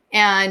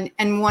 And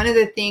one of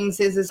the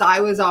things is I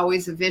was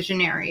always a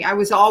visionary. I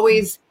was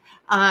always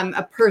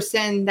a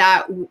person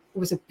that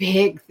was a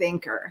big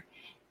thinker,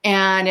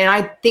 and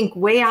I think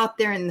way out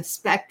there in the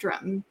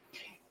spectrum.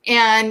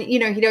 And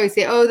he'd always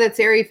say, "Oh, that's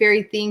airy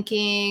fairy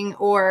thinking,"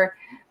 or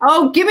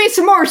 "Oh, give me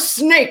some more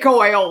snake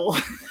oil."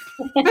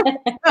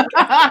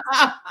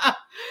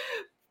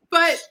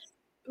 But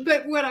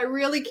what I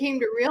really came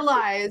to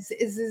realize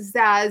is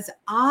as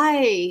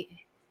I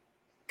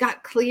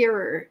got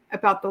clearer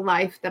about the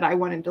life that I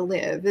wanted to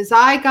live, as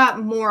I got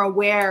more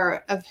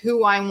aware of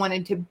who I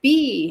wanted to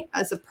be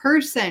as a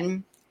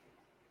person,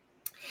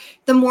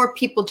 the more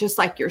people just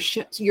like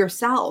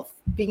yourself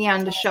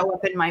began to show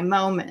up in my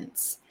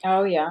moments.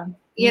 Oh, yeah.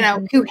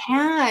 Who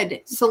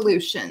had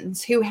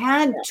solutions, who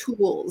had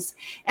tools.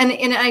 And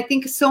I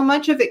think so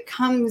much of it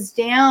comes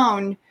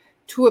down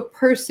to a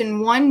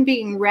person, one,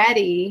 being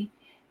ready,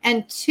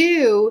 and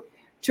two,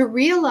 to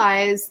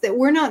realize that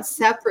we're not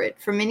separate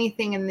from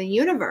anything in the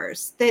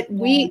universe, that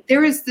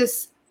there is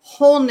this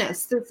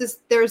wholeness,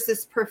 there's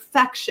this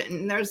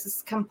perfection, there's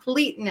this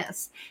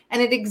completeness,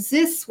 and it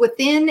exists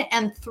within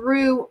and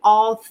through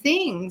all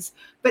things.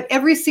 But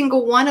every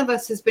single one of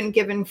us has been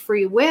given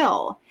free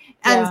will.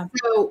 And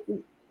so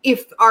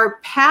if our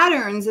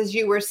patterns, as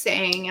you were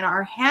saying, and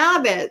our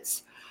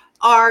habits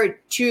are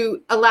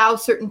to allow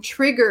certain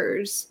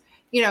triggers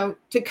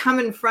to come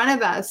in front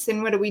of us,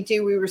 and what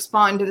do? We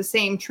respond to the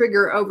same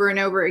trigger over and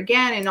over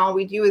again. And all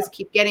we do is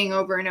keep getting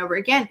over and over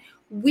again.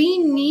 We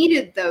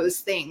needed those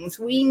things.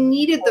 We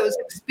needed those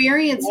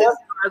experiences in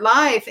our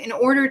life in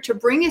order to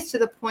bring us to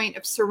the point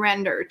of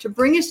surrender, to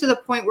bring us to the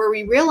point where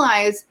we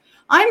realize,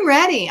 I'm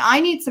ready.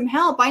 I need some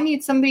help. I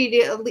need somebody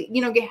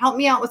to, help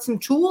me out with some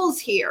tools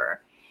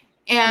here.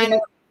 And,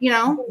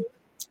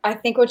 I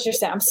think what you're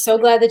saying, I'm so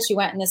glad that you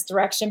went in this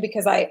direction,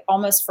 because I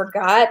almost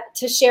forgot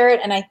to share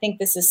it. And I think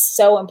this is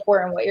so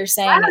important, what you're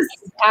saying.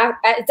 Yes.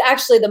 It's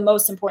actually the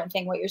most important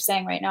thing, what you're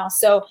saying right now.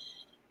 So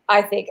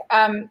I think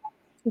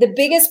the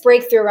biggest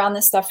breakthrough around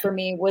this stuff for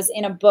me was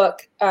in a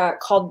book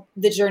called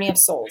The Journey of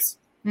Souls.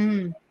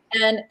 Mm.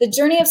 And the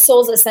Journey of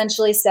Souls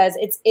essentially says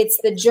it's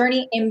the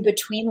journey in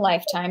between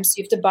lifetimes. So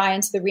you have to buy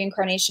into the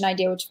reincarnation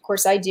idea, which of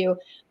course I do.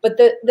 But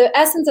the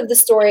essence of the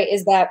story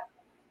is that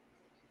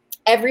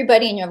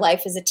everybody in your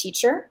life is a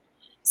teacher.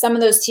 Some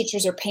of those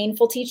teachers are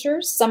painful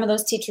teachers. Some of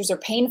those teachers are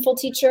painful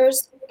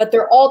teachers, but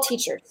they're all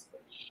teachers.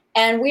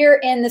 And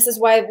this is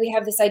why we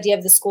have this idea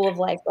of the school of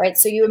life, right?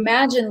 So you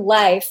imagine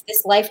life,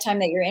 this lifetime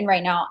that you're in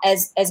right now,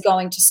 as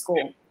going to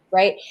school,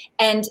 right?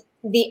 And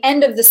the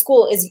end of the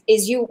school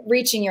is you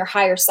reaching your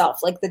higher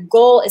self. Like the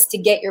goal is to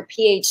get your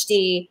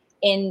PhD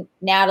in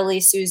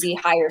Natalie, Susi,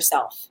 higher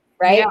self,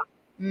 right? Yeah.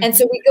 Mm-hmm. And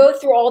so we go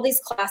through all these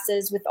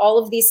classes with all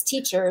of these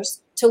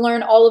teachers to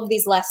learn all of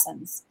these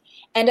lessons.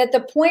 And at the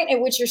point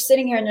at which you're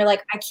sitting here and you're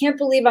like, I can't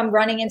believe I'm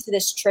running into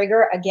this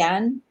trigger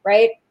again,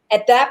 right?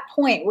 At that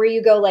point where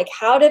you go like,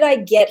 how did I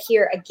get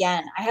here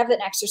again? I have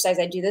an exercise.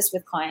 I do this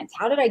with clients.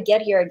 How did I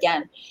get here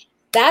again?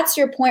 That's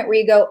your point where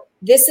you go,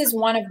 this is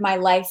one of my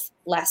life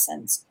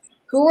lessons.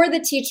 Who are the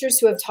teachers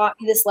who have taught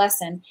me this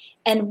lesson?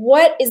 And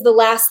what is the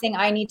last thing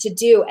I need to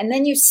do? And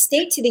then you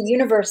state to the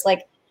universe,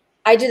 like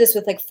I do this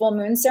with like full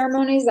moon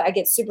ceremonies. I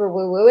get super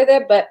woo-woo with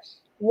it. But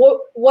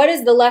what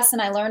is the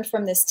lesson I learned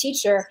from this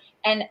teacher?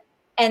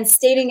 And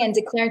stating and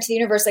declaring to the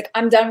universe, like,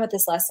 I'm done with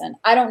this lesson.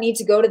 I don't need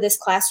to go to this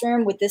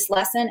classroom with this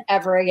lesson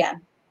ever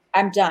again.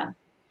 I'm done.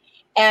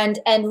 And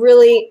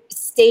really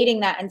stating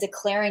that and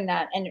declaring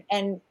that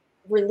and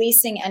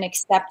releasing and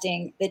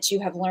accepting that you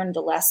have learned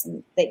the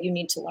lesson that you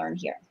need to learn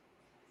here.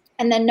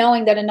 And then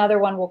knowing that another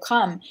one will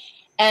come.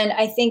 And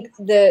I think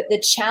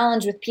the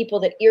challenge with people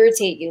that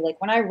irritate you, like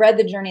when I read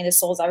The Journey of the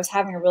Souls, I was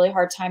having a really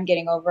hard time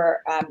getting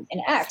over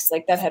an ex,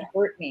 like that had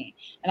hurt me.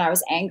 And I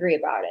was angry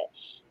about it.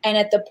 And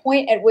at the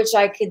point at which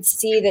I could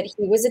see that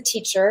he was a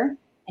teacher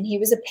and he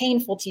was a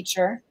painful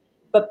teacher,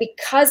 but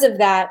because of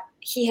that,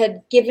 he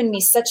had given me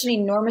such an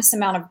enormous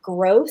amount of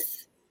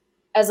growth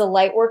as a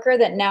light worker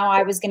that now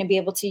I was going to be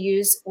able to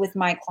use with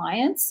my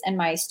clients and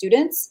my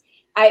students.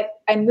 I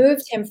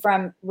moved him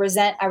from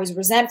I was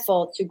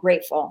resentful to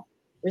grateful.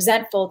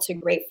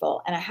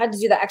 And I had to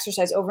do that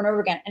exercise over and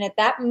over again. And at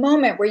that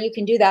moment where you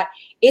can do that,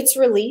 it's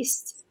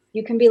released.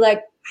 You can be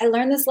like, I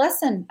learned this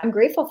lesson. I'm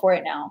grateful for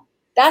it now.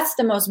 That's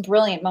the most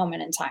brilliant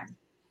moment in time.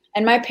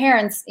 And my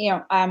parents,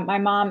 my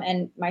mom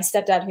and my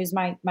stepdad, who's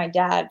my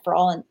dad for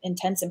all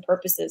intents and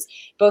purposes,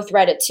 both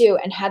read it too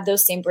and had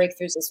those same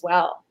breakthroughs as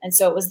well. And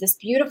so it was this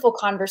beautiful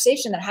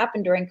conversation that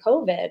happened during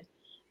COVID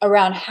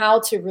around how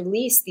to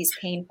release these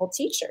painful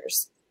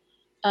teachers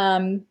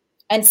and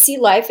see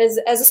life as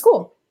a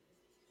school.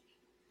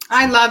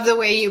 I love the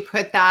way you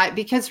put that,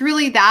 because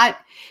really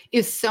that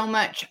is so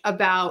much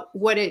about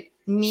what it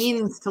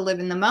means to live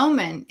in the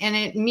moment. And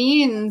it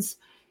means,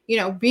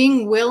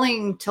 being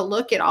willing to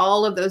look at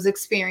all of those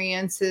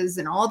experiences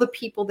and all the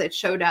people that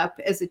showed up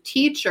as a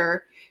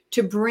teacher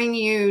to bring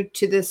you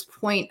to this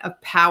point of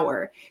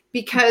power.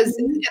 Because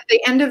at the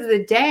end of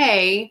the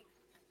day,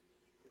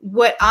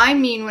 what I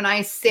mean when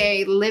I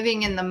say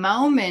living in the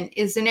moment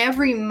is in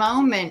every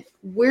moment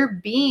we're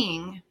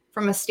being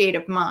from a state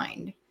of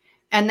mind.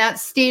 And that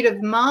state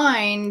of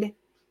mind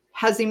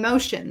has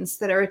emotions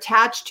that are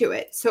attached to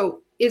it. So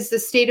is the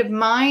state of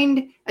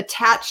mind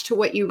attached to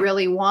what you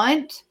really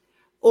want?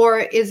 Or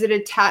is it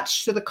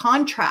attached to the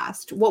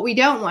contrast, what we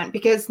don't want?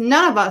 Because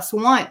none of us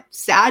want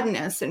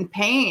sadness and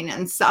pain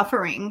and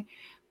suffering.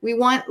 We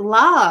want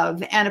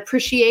love and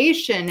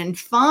appreciation and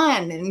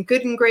fun and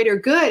good and greater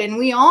good. And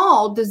we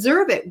all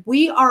deserve it.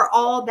 We are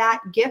all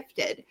that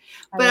gifted.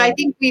 But I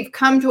think we've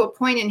come to a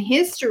point in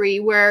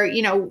history where,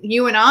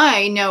 you and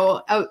I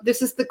know,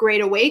 this is the Great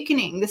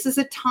Awakening. This is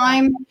a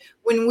time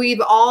when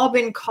we've all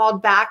been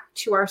called back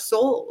to our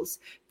souls,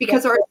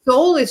 because our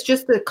soul is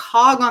just the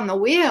cog on the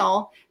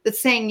wheel that's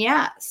saying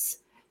yes.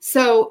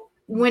 So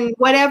when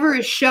whatever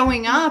is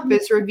showing up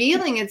is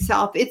revealing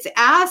itself, it's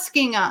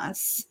asking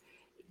us,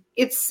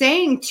 it's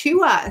saying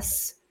to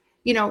us,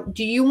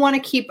 do you want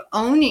to keep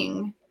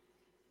owning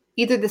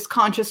either this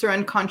conscious or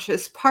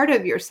unconscious part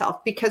of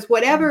yourself? Because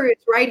whatever is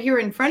right here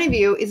in front of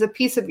you is a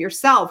piece of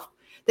yourself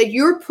that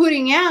you're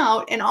putting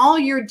out, and all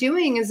you're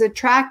doing is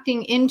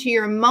attracting into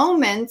your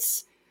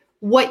moments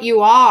what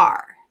you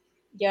are.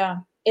 Yeah.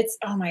 It's,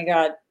 oh my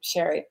God,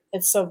 Sherry,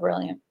 it's so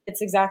brilliant.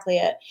 It's exactly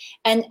it.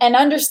 And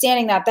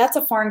understanding that that's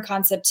a foreign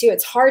concept too.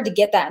 It's hard to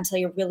get that until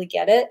you really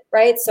get it.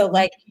 Right. So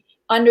like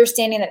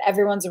understanding that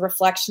everyone's a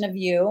reflection of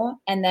you,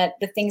 and that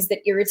the things that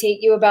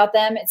irritate you about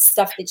them, it's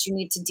stuff that you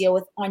need to deal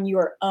with on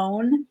your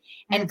own,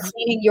 and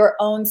cleaning your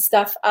own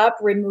stuff up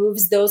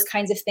removes those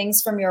kinds of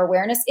things from your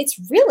awareness. It's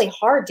really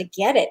hard to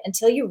get it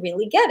until you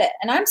really get it.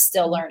 And I'm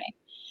still learning,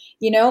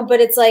 but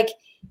it's like,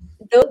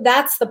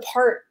 that's the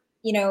part,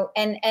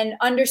 and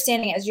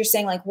understanding, as you're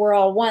saying, like, we're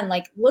all one,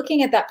 like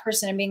looking at that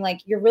person and being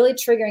like, you're really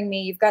triggering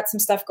me. You've got some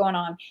stuff going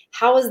on.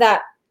 How is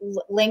that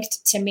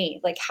linked to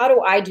me? Like, how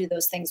do I do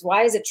those things?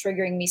 Why is it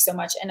triggering me so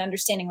much? And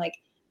understanding, like,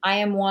 I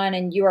am one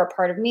and you are a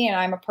part of me and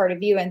I'm a part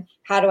of you. And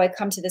how do I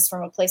come to this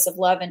from a place of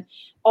love? And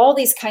all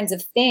these kinds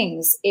of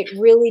things, it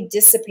really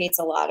dissipates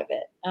a lot of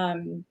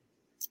it.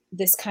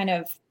 This kind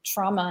of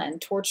trauma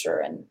and torture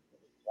and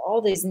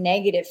all these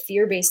negative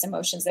fear-based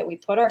emotions that we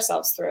put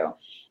ourselves through.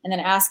 And then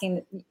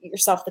asking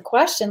yourself the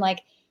question,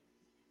 like,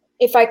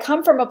 if I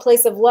come from a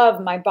place of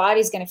love, my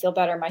body's going to feel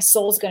better. My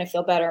soul's going to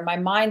feel better. My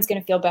mind's going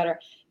to feel better.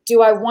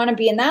 Do I want to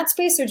be in that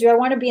space or do I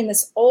want to be in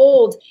this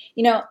old,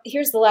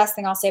 here's the last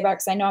thing I'll say about it,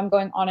 because I know I'm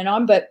going on and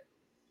on, but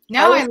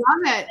no, I love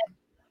it.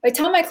 I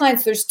tell my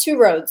clients there's two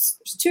roads.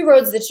 There's two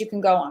roads that you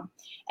can go on.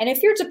 And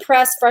if you're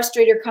depressed,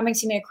 frustrated, or coming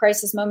to me in a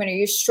crisis moment, or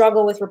you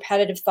struggle with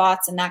repetitive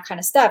thoughts and that kind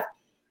of stuff,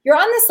 you're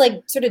on this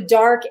like sort of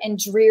dark and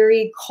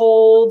dreary,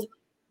 cold,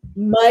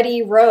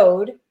 muddy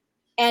road.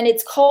 And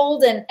it's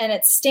cold and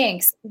it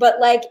stinks,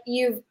 but like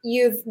you've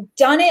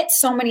done it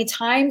so many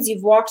times,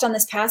 you've walked on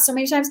this path so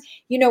many times,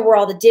 you know where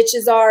all the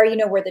ditches are, you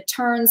know where the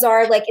turns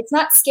are. Like, it's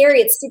not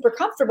scary, it's super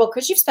comfortable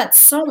because you've spent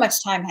so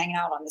much time hanging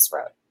out on this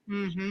road.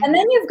 Mm-hmm. And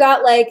then you've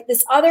got like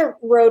this other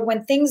road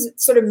when things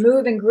sort of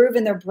move and groove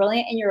and they're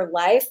brilliant in your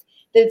life,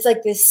 that it's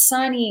like this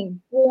sunny,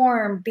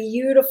 warm,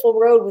 beautiful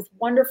road with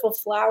wonderful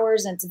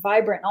flowers and it's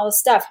vibrant and all this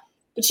stuff.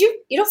 But you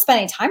don't spend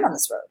any time on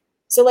this road.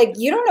 So like,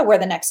 you don't know where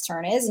the next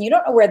turn is and you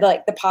don't know where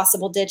the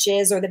possible ditch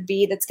is or the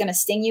bee that's going to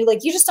sting you.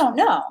 Like, you just don't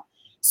know.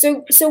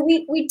 So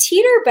we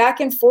teeter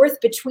back and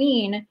forth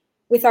between,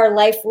 with our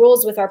life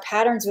rules, with our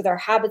patterns, with our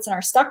habits and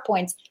our stuck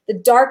points, the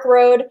dark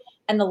road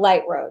and the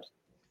light road.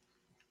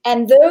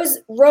 And those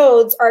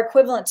roads are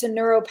equivalent to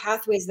neural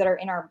pathways that are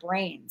in our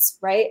brains,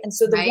 right? And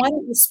so the one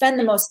that you spend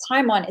the most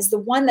time on is the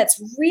one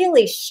that's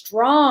really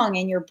strong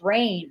in your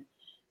brain.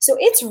 So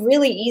it's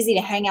really easy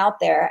to hang out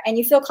there and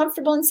you feel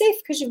comfortable and safe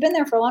because you've been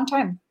there for a long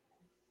time.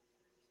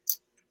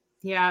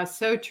 Yeah,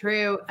 so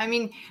true. I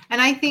mean, and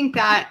I think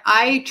that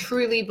I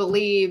truly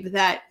believe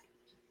that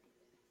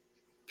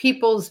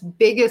people's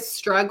biggest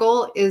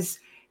struggle is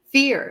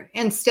fear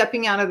and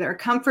stepping out of their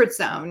comfort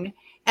zone.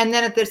 And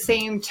then at the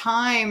same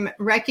time,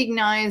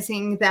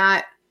 recognizing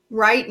that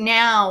right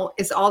now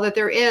is all that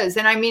there is.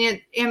 And I mean,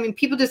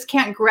 people just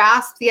can't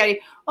grasp the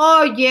idea.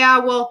 Oh yeah,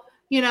 well,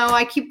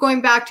 I keep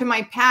going back to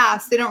my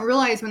past. They don't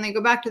realize when they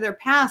go back to their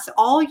past,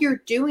 all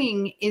you're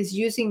doing is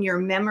using your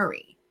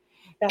memory.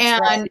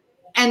 And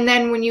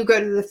then when you go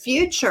to the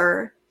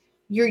future,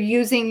 you're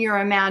using your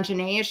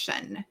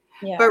imagination.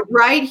 Yeah. But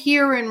right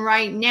here and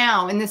right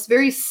now, in this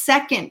very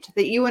second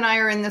that you and I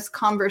are in this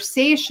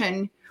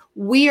conversation,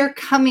 we are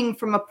coming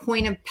from a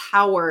point of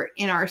power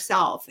in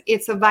ourselves.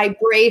 It's a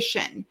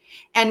vibration.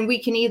 And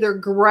we can either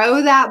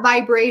grow that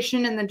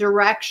vibration in the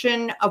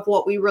direction of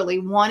what we really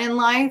want in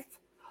life,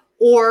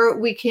 or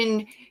we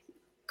can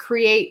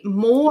create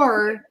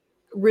more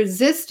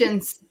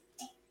resistance,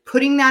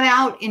 putting that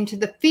out into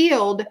the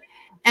field,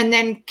 and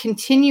then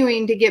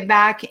continuing to get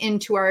back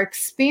into our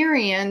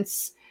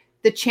experience,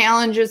 the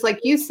challenges, like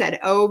you said,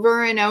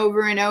 over and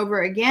over and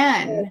over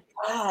again.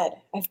 Oh God,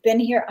 I've been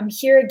here. I'm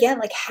here again.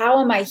 Like, how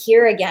am I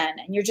here again?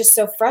 And you're just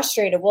so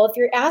frustrated. Well, if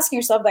you're asking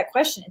yourself that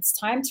question, it's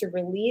time to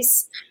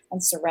release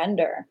and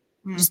surrender.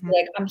 Mm-hmm. Just be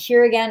like, I'm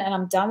here again and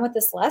I'm done with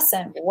this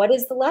lesson. What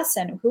is the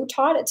lesson? Who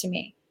taught it to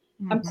me?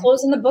 Mm-hmm. I'm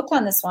closing the book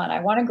on this one.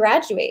 I want to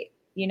graduate,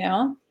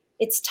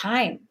 It's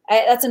time.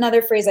 That's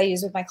another phrase I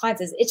use with my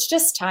clients is it's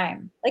just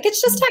time. Like,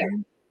 it's just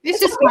time. It's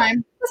just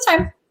time. It's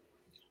time.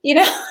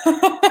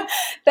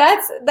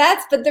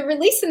 But the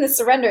release and the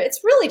surrender,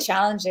 it's really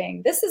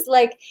challenging. This is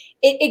like,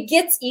 it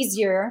gets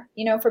easier,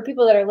 for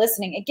people that are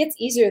listening, it gets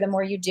easier the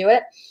more you do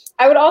it.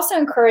 I would also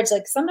encourage,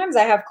 like, sometimes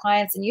I have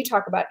clients and you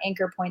talk about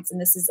anchor points,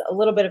 and this is a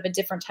little bit of a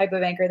different type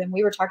of anchor than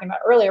we were talking about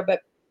earlier,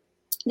 but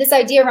this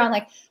idea around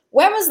like,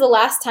 when was the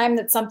last time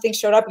that something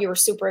showed up you were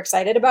super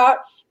excited about?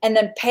 And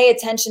then pay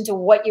attention to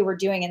what you were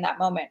doing in that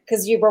moment,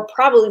 because you were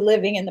probably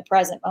living in the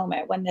present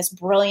moment when this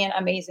brilliant,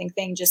 amazing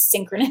thing just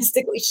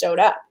synchronistically showed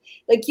up.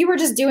 Like, you were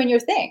just doing your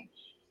thing.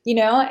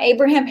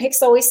 Abraham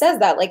Hicks always says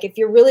that, like, if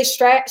you're really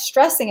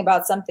stressing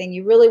about something,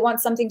 you really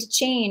want something to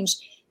change,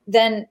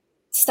 then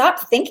stop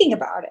thinking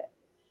about it.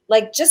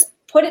 Like, just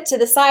put it to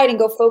the side and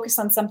go focus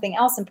on something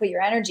else and put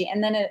your energy.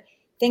 And then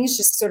things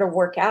just sort of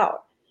work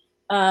out.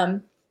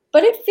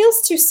 But it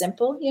feels too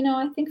simple,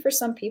 I think, for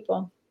some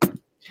people.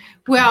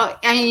 Well,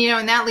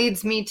 and that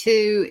leads me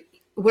to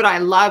what I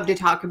love to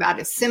talk about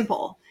is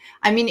simple.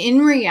 I mean, in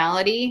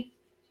reality,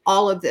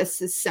 all of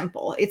this is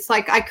simple. It's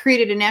like I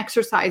created an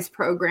exercise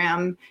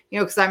program,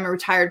 because I'm a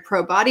retired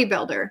pro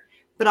bodybuilder,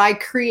 but I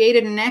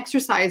created an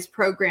exercise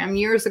program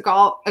years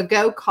ago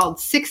called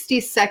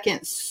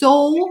 60-Second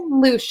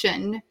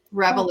Solution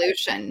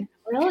Revolution.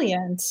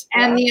 Brilliant.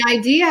 And the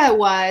idea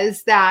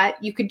was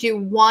that you could do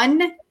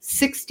one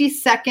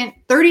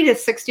 30 to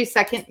 60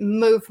 second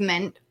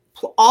movement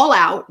all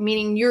out,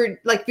 meaning you're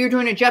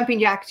doing a jumping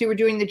jacks, you were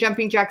doing the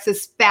jumping jacks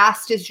as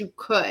fast as you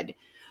could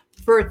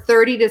for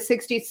 30 to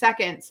 60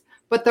 seconds.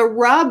 But the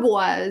rub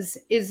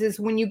is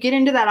when you get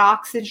into that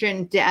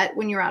oxygen debt,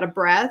 when you're out of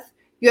breath,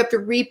 you have to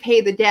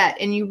repay the debt,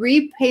 and you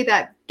repay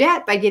that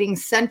debt by getting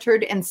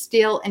centered and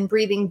still and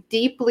breathing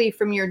deeply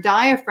from your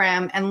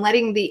diaphragm and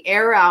letting the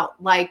air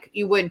out like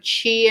you would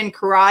chi in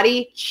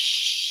karate.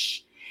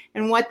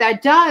 And what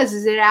that does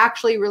is it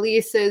actually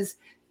releases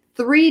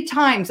 3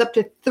 times, up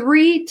to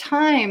 3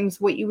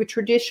 times what you would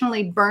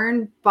traditionally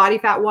burn body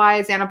fat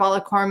wise,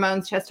 anabolic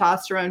hormones,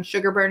 testosterone,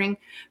 sugar burning,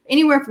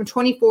 anywhere from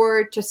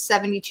 24 to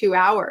 72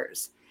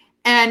 hours.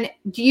 And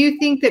do you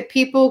think that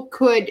people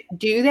could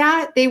do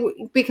that?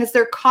 Because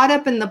they're caught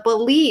up in the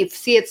belief.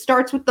 See, it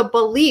starts with the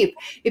belief.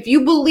 If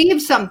you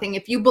believe something,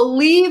 if you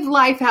believe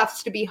life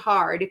has to be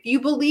hard, if you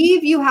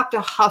believe you have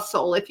to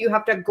hustle, if you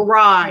have to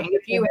grind,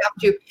 if you have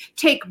to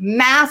take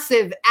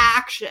massive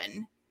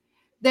action,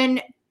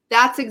 then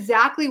that's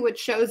exactly what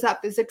shows up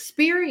as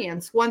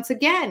experience. Once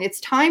again,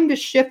 it's time to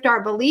shift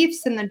our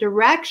beliefs in the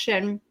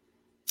direction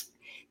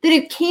that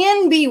it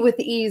can be with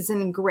ease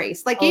and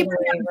grace. Like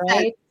Abraham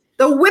said,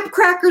 the whip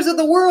crackers of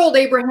the world,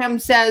 Abraham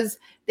says,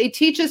 they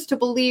teach us to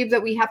believe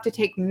that we have to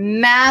take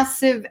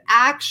massive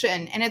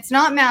action. And it's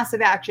not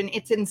massive action,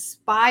 it's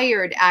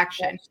inspired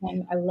action.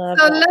 I love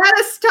so that. Let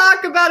us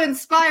talk about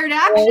inspired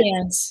action.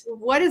 Brilliant.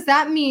 What does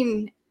that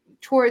mean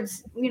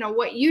towards,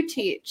 what you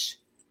teach?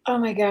 Oh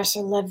my gosh,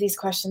 I love these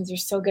questions. You're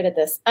so good at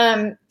this.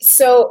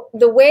 So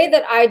the way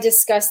that I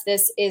discuss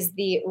this is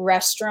the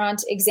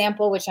restaurant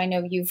example, which I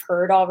know you've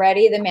heard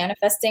already, the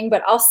manifesting,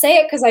 but I'll say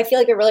it because I feel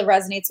like it really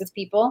resonates with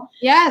people.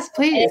 Yes,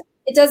 please.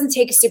 It doesn't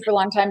take a super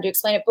long time to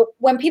explain it, but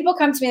when people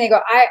come to me, they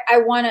go, I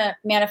want to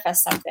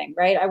manifest something,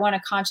 right? I want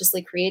to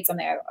consciously create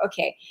something. I go,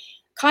 okay.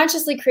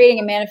 Consciously creating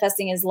and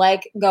manifesting is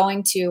like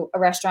going to a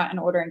restaurant and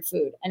ordering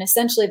food. And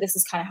essentially this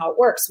is kind of how it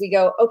works. We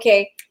go,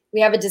 okay, we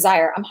have a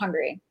desire. I'm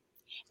hungry.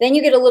 Then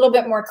you get a little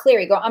bit more clear.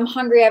 You go, I'm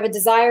hungry. I have a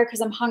desire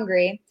because I'm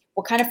hungry.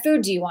 What kind of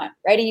food do you want?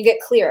 Right? And you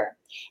get clearer.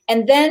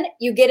 And then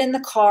you get in the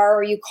car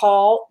or you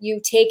call,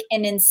 you take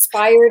an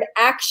inspired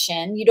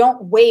action. You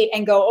don't wait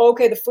and go, oh,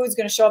 okay, the food's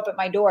going to show up at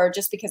my door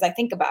just because I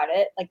think about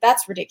it. Like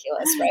that's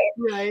ridiculous, right?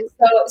 Right.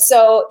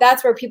 So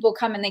that's where people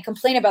come and they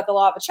complain about the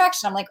law of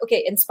attraction. I'm like,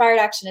 okay, inspired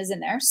action is in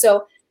there.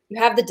 So you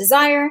have the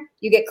desire,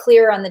 you get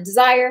clear on the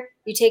desire,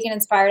 you take an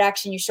inspired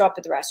action, you show up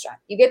at the restaurant.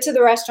 You get to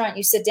the restaurant,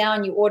 you sit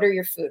down, you order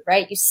your food,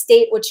 right? You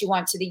state what you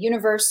want to the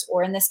universe,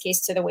 or in this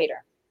case, to the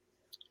waiter.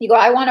 You go,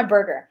 I want a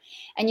burger.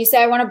 And you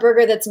say, I want a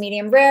burger that's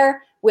medium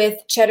rare with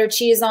cheddar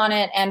cheese on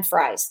it and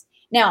fries.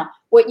 Now,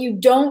 what you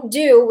don't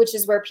do, which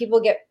is where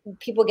people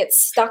get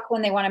stuck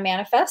when they want to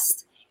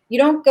manifest, you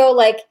don't go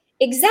like,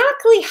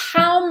 exactly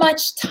how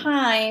much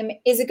time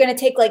is it going to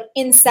take, like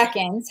in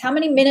seconds? How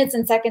many minutes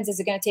and seconds is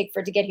it going to take for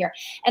it to get here?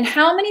 And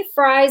how many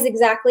fries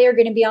exactly are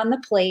going to be on the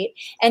plate?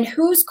 And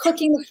who's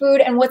cooking the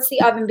food? And what's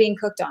the oven being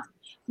cooked on?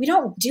 We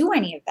don't do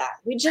any of that.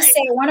 We just say,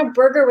 I want a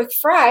burger with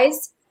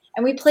fries.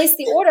 And we place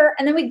the order.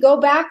 And then we go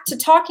back to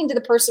talking to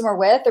the person we're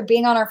with or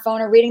being on our phone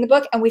or reading the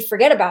book. And we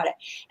forget about it.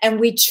 And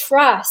we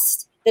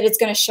trust that it's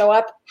going to show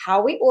up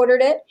how we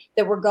ordered it,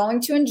 that we're going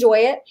to enjoy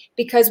it.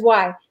 Because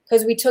why?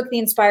 Because we took the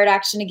inspired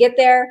action to get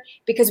there,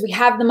 because we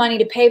have the money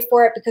to pay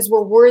for it, because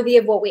we're worthy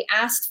of what we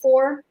asked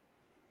for,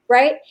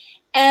 right?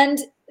 And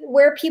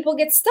where people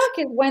get stuck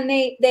is when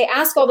they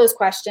ask all those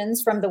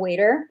questions from the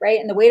waiter, right?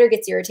 And the waiter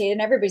gets irritated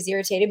and everybody's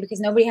irritated because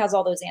nobody has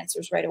all those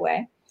answers right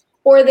away.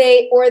 Or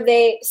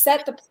they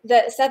set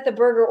the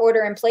burger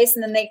order in place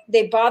and then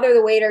they bother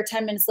the waiter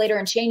 10 minutes later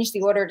and change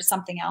the order to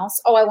something else.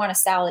 Oh, I want a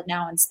salad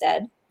now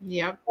instead.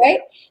 Yeah.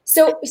 Right.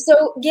 So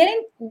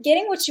getting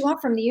what you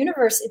want from the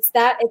universe, it's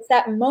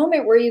that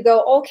moment where you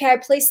go, okay, I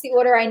placed the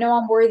order. I know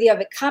I'm worthy of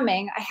it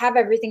coming. I have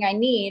everything I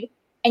need.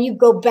 And you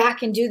go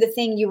back and do the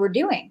thing you were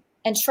doing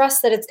and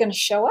trust that it's going to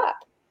show up.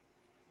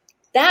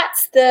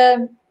 That's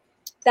the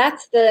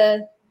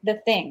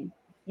thing,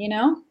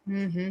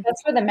 Mm-hmm.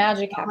 that's where the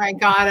magic happens. Oh my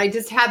God. I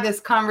just had this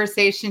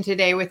conversation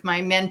today with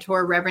my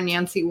mentor, Reverend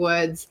Nancy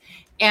Woods.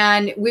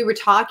 And we were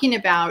talking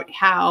about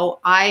how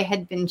I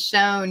had been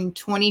shown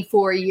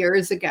 24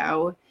 years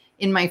ago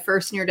in my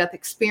first near-death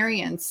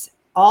experience,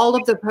 all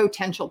of the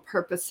potential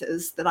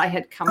purposes that I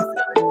had come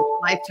through in a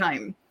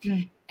lifetime.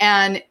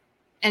 Mm.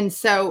 And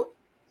so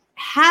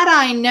had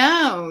I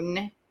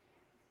known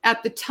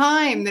at the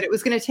time that it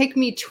was going to take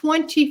me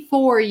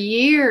 24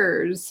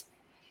 years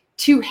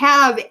to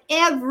have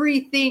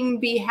everything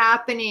be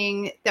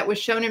happening that was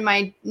shown in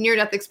my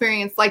near-death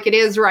experience like it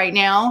is right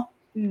now,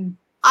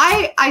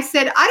 I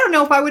said, I don't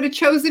know if I would have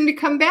chosen to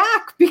come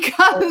back,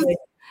 because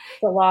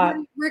a lot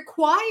what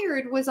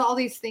required was all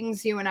these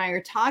things you and I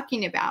are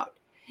talking about.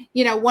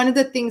 One of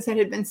the things that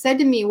had been said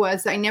to me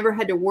was I never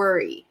had to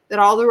worry, that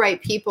all the right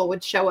people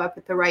would show up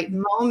at the right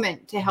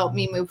moment to help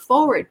me move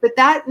forward. But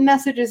that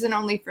message isn't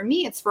only for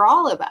me, it's for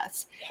all of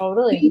us.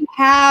 Totally. We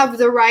have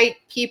the right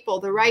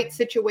people, the right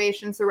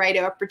situations, the right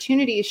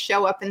opportunities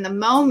show up in the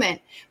moment.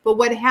 But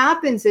what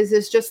happens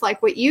is just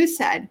like what you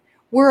said.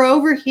 We're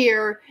over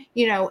here,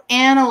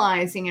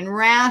 analyzing and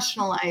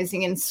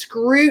rationalizing and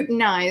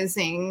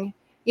scrutinizing,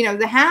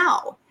 the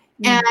how.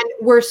 And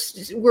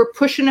we're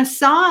pushing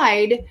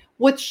aside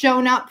what's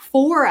shown up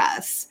for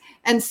us.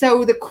 And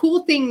so the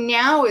cool thing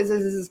now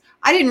is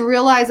I didn't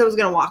realize I was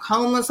going to walk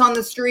homeless on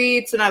the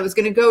streets and I was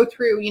going to go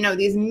through,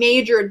 these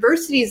major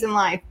adversities in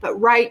life. But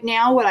right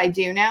now, what I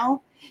do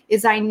know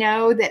is I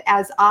know that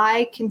as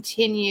I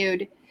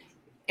continued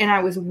and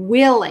I was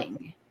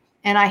willing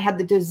and I had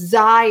the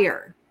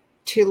desire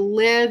to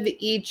live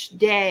each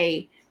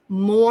day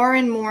more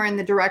and more in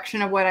the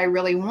direction of what I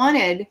really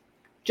wanted,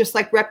 just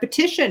like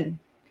repetition.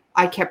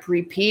 I kept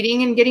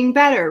repeating and getting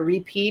better,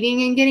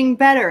 repeating and getting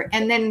better.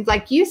 And then,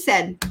 like you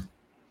said,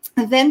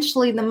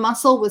 eventually the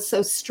muscle was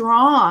so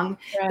strong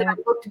that I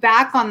looked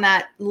back on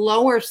that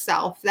lower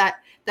self, that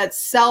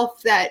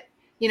self that,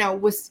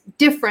 was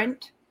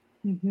different.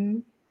 Mm-hmm.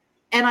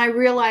 And I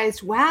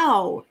realized,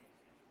 wow,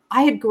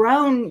 I had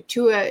grown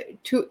into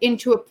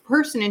a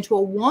person, into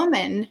a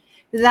woman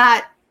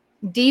that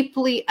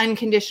deeply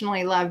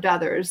unconditionally loved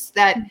others,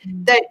 that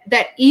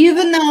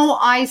even though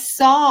I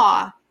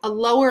saw a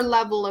lower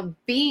level of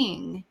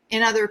being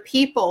in other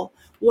people,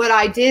 what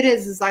I did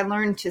is I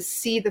learned to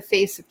see the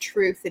face of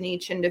truth in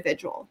each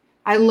individual.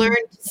 I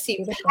learned to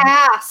see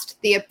past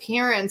the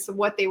appearance of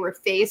what they were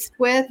faced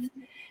with,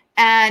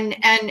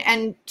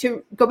 and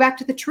to go back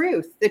to the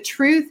truth. The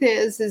truth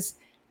is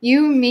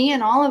you, me,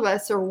 and all of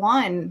us are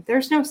one.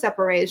 There's no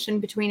separation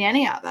between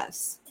any of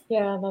us.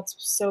 Yeah, that's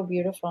so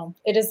beautiful.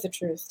 It is the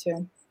truth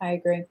too. I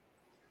agree.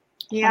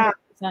 Yeah.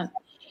 100%.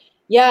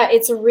 Yeah,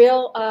 it's a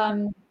real,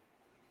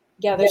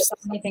 there's so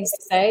many things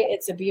to say.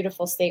 It's a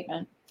beautiful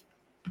statement.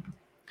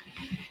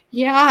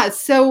 Yeah.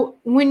 So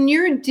when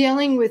you're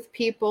dealing with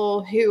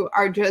people who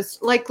are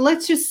just like,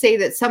 let's just say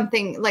that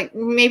something like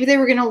maybe they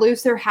were going to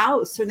lose their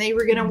house or they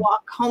were going to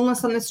walk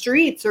homeless on the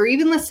streets, or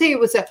even let's say it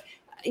was a,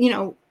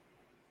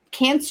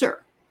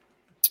 cancer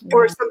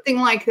or something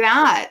like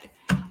that.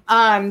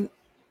 And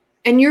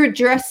you're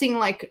addressing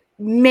like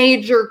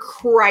major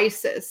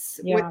crisis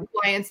with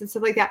clients and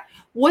stuff like that.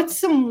 What's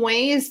some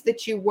ways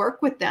that you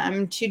work with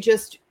them to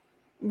just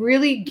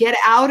really get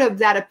out of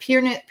that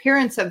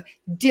appearance of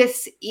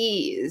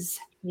dis-ease?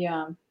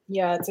 Yeah,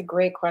 it's a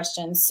great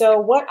question. So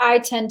what I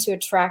tend to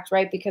attract,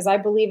 right, because I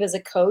believe as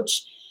a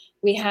coach,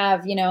 we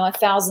have,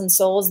 1,000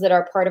 souls that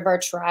are part of our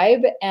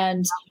tribe,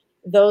 and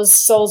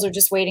those souls are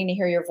just waiting to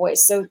hear your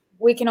voice. So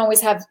we can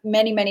always have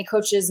many, many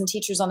coaches and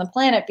teachers on the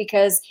planet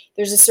because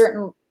there's a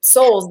certain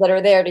souls that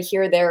are there to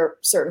hear their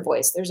certain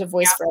voice. There's a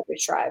voice for every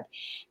tribe.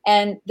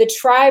 And the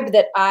tribe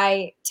that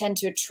I tend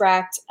to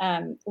attract,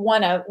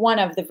 one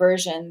of the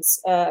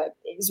versions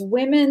is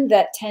women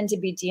that tend to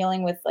be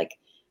dealing with like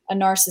a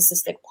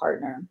narcissistic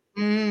partner.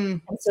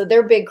 And so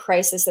their big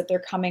crisis that they're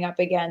coming up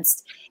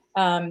against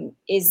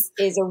is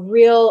a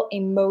real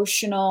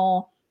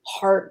emotional,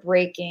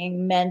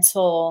 heartbreaking,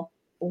 mental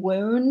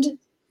wound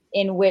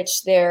in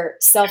which their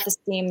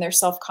self-esteem, their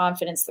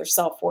self-confidence, their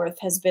self-worth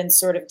has been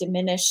sort of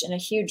diminished in a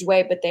huge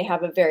way, but they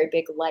have a very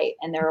big light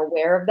and they're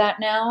aware of that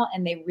now.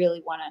 And they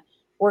really want to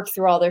work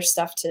through all their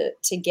stuff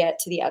to get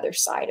to the other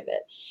side of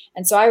it.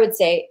 And so I would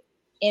say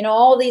in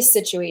all these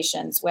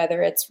situations,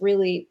 whether it's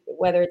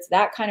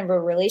that kind of a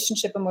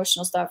relationship,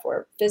 emotional stuff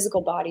or physical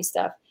body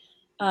stuff,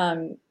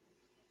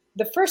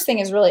 the first thing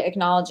is really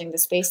acknowledging the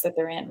space that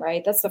they're in,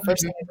 right? That's the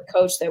first thing as a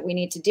coach that we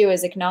need to do,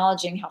 is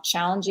acknowledging how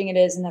challenging it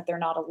is and that they're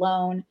not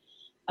alone,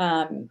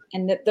 and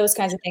those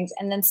kinds of things.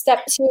 And then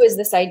step 2 is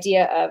this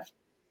idea of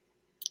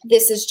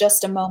this is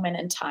just a moment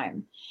in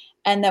time,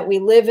 and that we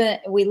live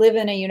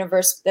in a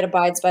universe that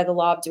abides by the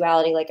law of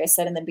duality, like I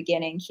said in the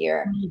beginning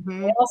here.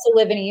 We also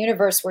live in a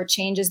universe where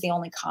change is the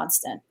only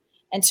constant.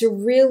 And to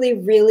really,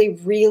 really,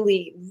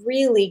 really,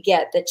 really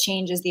get that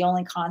change is the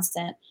only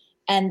constant,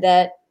 and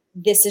that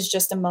this is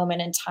just a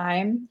moment in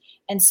time.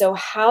 And so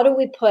how do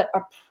we put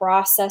a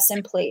process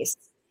in place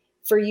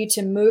for you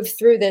to move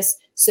through this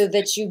so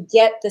that you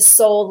get the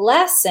soul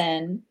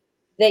lesson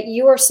that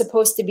you are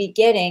supposed to be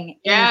getting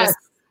in this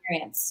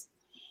experience?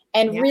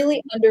 And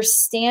really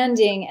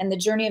understanding, and the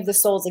journey of the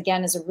souls,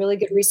 again, is a really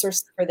good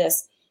resource for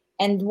this.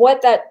 And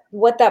what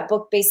that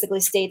book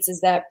basically states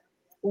is that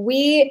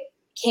we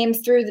came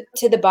through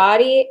to the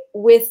body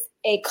with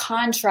a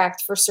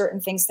contract for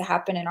certain things to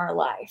happen in our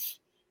life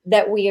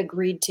that we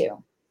agreed to.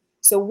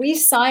 So we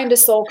signed a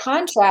soul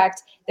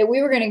contract that we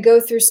were going to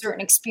go through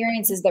certain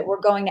experiences that were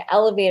going to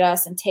elevate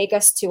us and take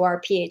us to our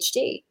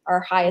PhD, our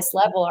highest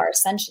level, our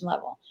ascension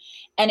level,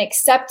 and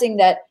accepting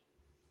that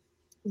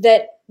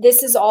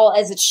this is all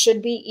as it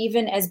should be,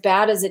 even as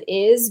bad as it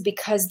is,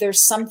 because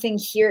there's something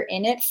here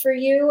in it for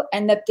you,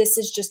 and that this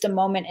is just a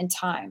moment in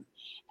time,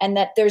 and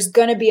that there's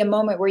going to be a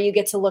moment where you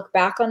get to look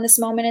back on this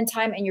moment in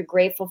time and you're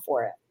grateful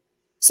for it.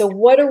 So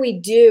what do we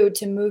do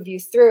to move you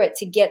through it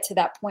to get to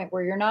that point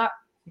where you're not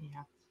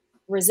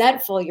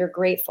resentful, you're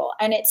grateful?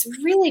 And it's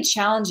really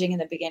challenging in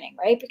the beginning,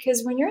 right?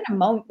 Because when you're in a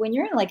moment, when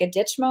you're in like a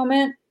ditch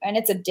moment, and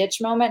it's a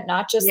ditch moment,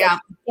 not just like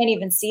you can't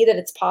even see that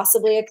it's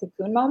possibly a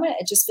cocoon moment,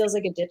 it just feels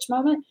like a ditch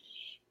moment.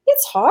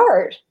 It's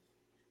hard,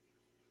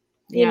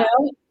 you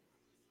know?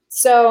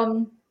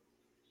 So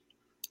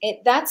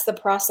that's the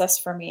process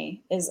for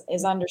me,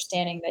 is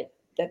understanding that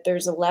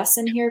there's a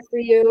lesson here for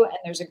you, and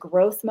there's a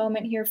growth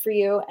moment here for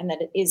you, and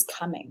that it is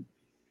coming.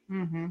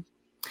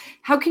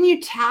 How can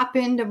you tap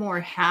into more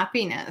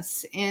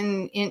happiness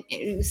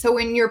so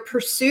in your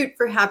pursuit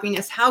for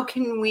happiness, how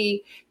can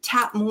we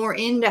tap more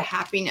into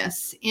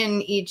happiness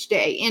in each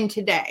day, in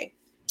today?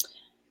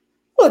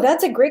 Oh,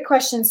 that's a great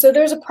question. So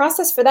there's a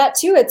process for that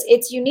too.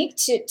 It's unique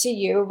to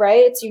you,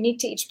 right? It's unique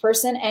to each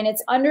person, and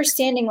it's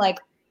understanding like,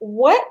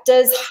 what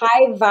does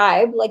high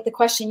vibe, like the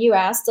question you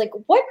asked, like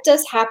what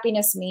does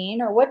happiness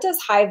mean, or what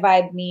does high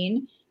vibe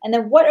mean? And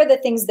then what are the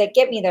things that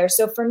get me there?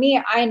 So for me,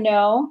 I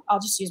know, I'll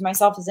just use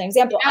myself as an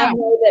example. Yeah. I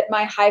know that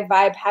my high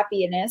vibe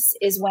happiness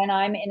is when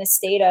I'm in a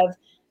state of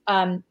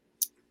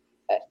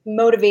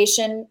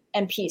motivation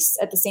and peace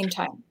at the same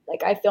time.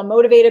 Like I feel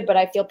motivated, but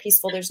I feel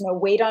peaceful. There's no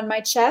weight on my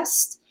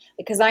chest.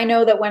 Because I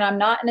know that when I'm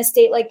not in a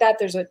state like that,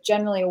 there's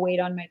generally a weight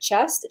on my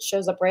chest. It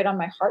shows up right on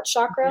my heart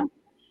chakra.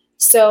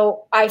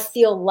 So I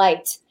feel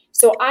light.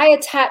 So I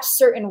attach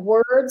certain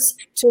words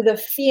to the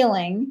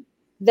feeling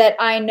that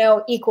I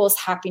know equals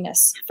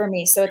happiness for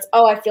me. So it's,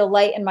 I feel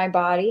light in my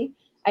body.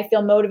 I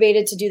feel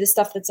motivated to do the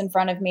stuff that's in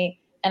front of me,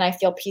 and I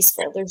feel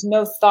peaceful. There's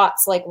no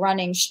thoughts like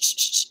running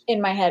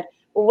in my head.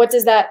 Well, what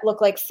does that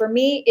look like? For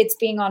me, it's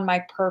being on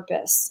my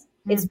purpose.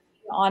 It's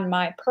on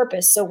my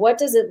purpose. So what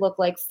does it look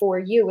like for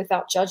you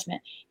without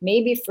judgment?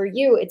 Maybe for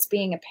you, it's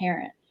being a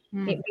parent,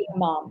 being a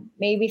mom.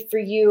 Maybe for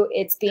you,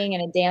 it's being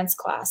in a dance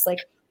class.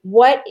 Like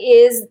what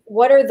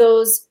are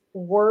those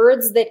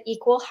words that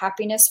equal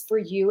happiness for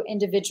you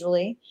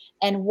individually?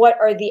 And what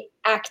are the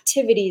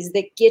activities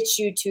that get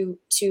you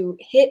to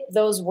hit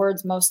those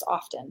words most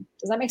often?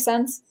 Does that make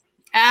sense?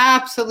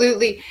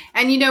 Absolutely.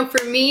 And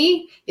for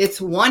me, it's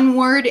one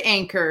word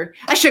anchor.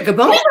 I shook a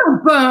boom,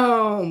 boom,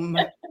 boom.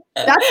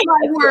 That's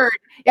my word.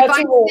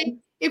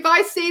 If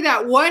I say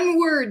that one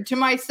word to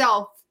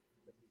myself,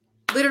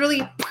 literally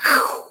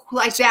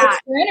like that.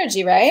 It's your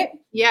energy, right?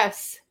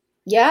 Yes.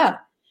 Yeah.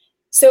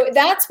 So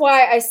that's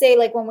why I say,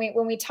 like, when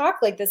we talk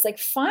like this, like,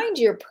 find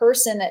your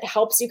person that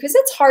helps you, because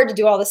it's hard to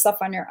do all this stuff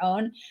on your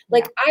own.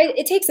 Like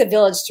it takes a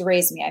village to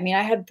raise me. I mean,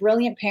 I had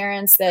brilliant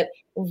parents that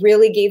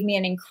really gave me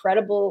an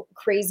incredible,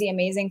 crazy,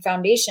 amazing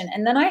foundation.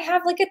 And then I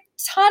have like a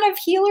ton of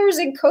healers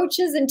and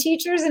coaches and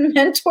teachers and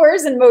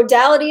mentors and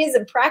modalities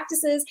and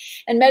practices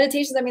and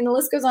meditations. I mean, the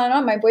list goes on and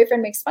on. My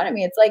boyfriend makes fun of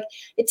me. It's like,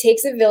 it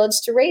takes a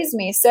village to raise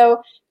me.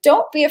 So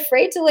don't be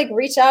afraid to like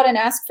reach out and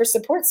ask for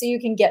support so you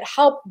can get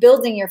help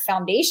building your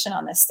foundation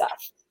on this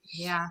stuff.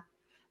 Yeah.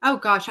 Oh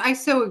gosh, I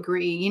so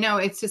agree.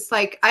 It's just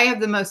like I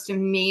have the most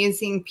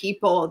amazing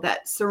people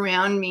that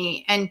surround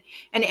me, and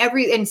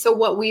so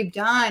what we've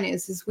done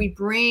is we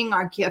bring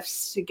our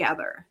gifts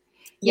together.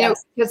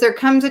 Yes. Because there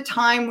comes a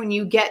time when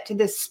you get to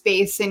this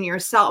space in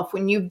yourself,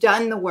 when you've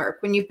done the work,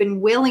 when you've been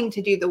willing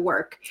to do the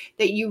work,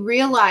 that you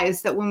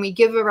realize that when we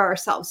give of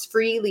ourselves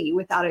freely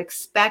without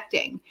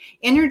expecting,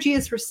 energy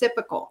is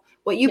reciprocal.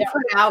 What you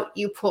put out,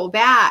 you pull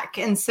back.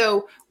 And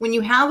so when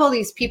you have all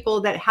these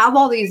people that have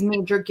all these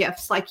major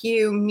gifts, like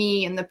you,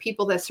 me, and the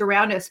people that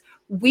surround us,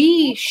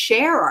 we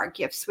share our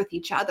gifts with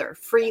each other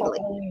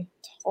freely.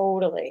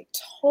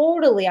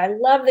 Totally. I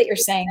love that you're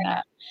saying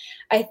that.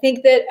 I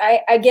think that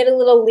I get a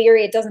little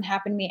leery. It doesn't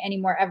happen to me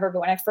anymore ever.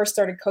 But when I first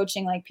started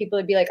coaching, like people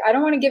would be like, I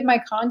don't want to give my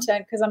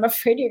content because I'm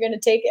afraid you're going to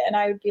take it. And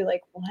I would be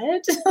like,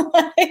 what?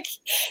 Like,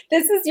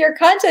 this is your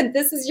content.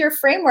 This is your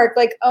framework.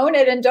 Like, own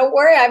it. And don't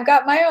worry, I've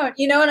got my own.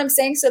 You know what I'm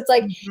saying? So it's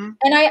like,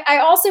 and I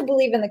also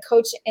believe in the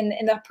coach in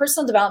the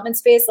personal development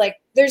space. Like,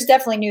 there's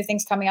definitely new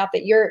things coming out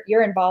that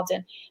you're involved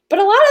in. But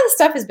a lot of the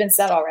stuff has been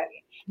said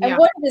already. And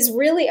what it is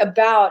really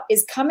about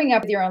is coming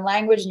up with your own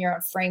language and your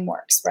own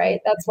frameworks, right?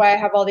 That's why I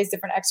have all these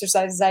different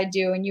exercises I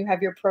do, and you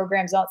have your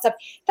programs, all that stuff.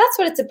 That's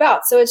what it's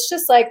about. So it's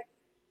just like,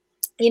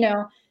 we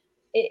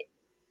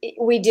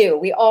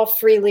all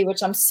freely,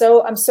 which I'm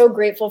so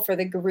grateful for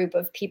the group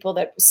of people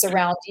that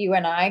surround you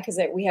and I, because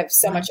we have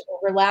so much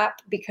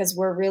overlap, because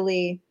we're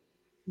really,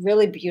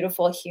 really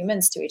beautiful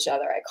humans to each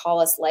other. I call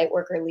us light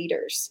worker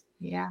leaders.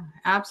 Yeah,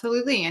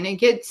 absolutely. And it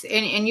gets,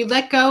 and you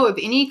let go of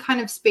any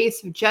kind of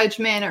space of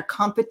judgment or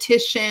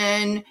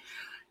competition,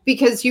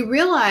 because you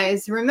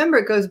realize, remember,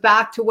 it goes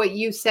back to what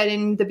you said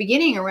in the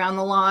beginning around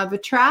the law of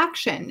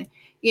attraction.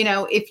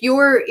 If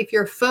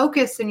your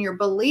focus and your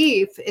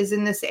belief is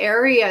in this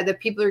area that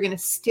people are going to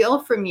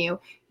steal from you,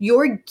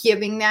 you're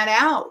giving that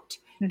out.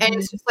 And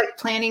it's just like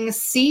planting a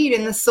seed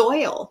in the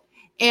soil.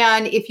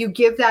 And if you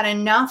give that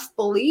enough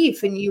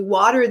belief and you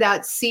water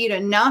that seed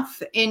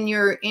enough in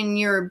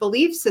your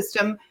belief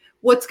system,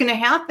 what's going to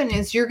happen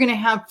is you're going to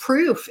have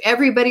proof.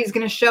 Everybody's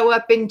going to show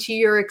up into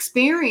your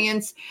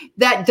experience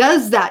that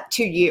does that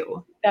to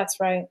you. That's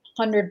right.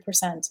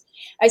 100%.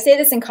 I say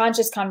this in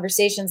conscious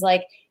conversations,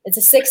 like it's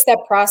a 6-step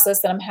process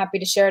that I'm happy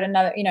to share at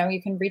another,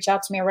 you can reach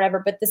out to me or whatever.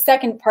 But the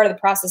second part of the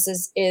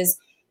process is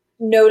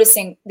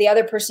noticing the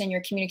other person in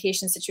your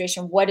communication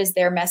situation. What is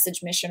their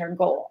message, mission, or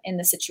goal in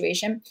the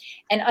situation?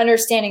 And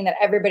understanding that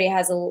everybody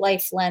has a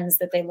life lens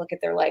that they look at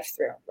their life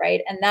through,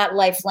 right? And that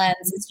life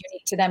lens is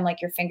unique to them,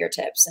 like your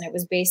fingertips. And it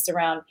was based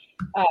around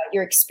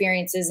your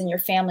experiences and your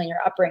family and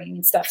your upbringing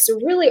and stuff. So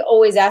really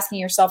always asking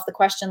yourself the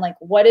question, like,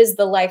 what is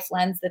the life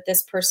lens that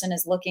this person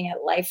is looking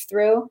at life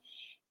through?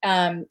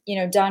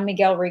 Don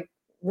Miguel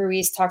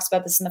Ruiz talks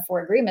about this in the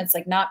 4 agreements,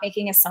 like not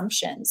making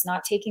assumptions,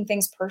 not taking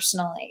things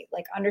personally,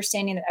 like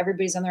understanding that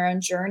everybody's on their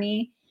own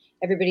journey.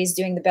 Everybody's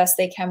doing the best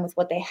they can with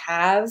what they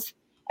have.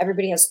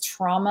 Everybody has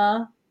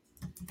trauma.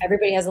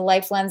 Everybody has a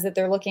life lens that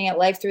they're looking at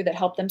life through that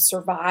helped them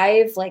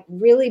survive. Like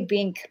really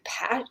being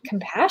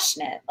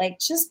compassionate, like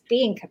just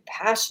being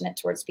compassionate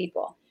towards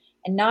people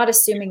and not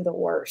assuming the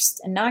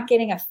worst and not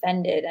getting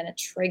offended and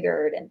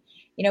triggered. And,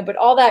 but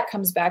all that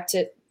comes back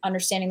to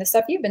understanding the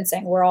stuff you've been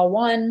saying. We're all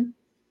one.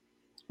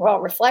 We're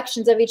all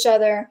reflections of each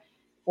other.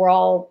 We're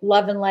all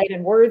love and light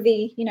and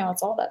worthy.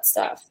 It's all that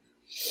stuff.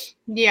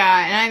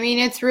 Yeah. And I mean,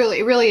 it's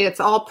really, it's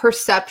all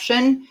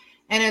perception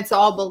and it's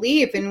all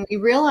belief. And we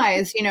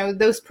realize,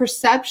 those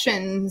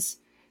perceptions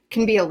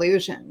can be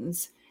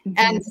illusions. Mm-hmm.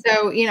 And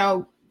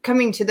so,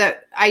 coming to the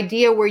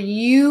idea where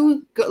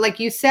you,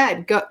 like you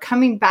said,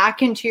 coming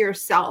back into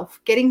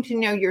yourself, getting to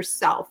know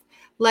yourself,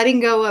 letting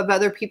go of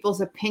other people's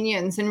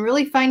opinions and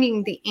really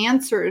finding the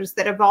answers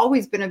that have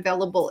always been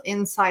available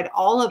inside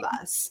all of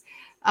us.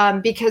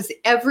 Because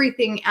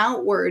everything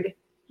outward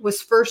was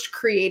first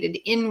created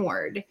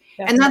inward.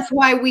 Definitely. And that's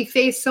why we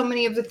face so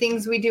many of the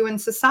things we do in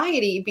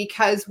society,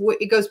 because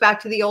it goes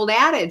back to the old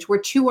adage where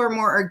 2 or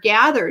more are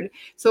gathered.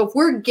 So if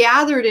we're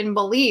gathered in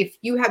belief,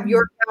 you have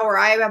your power,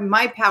 I have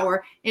my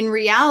power. In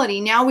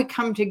reality, now we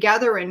come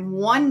together in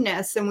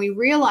oneness and we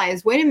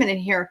realize, wait a minute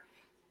here.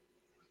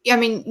 I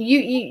mean,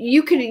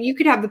 you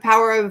could have the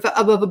power of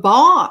a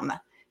bomb,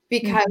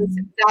 because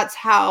that's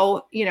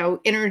how,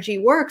 energy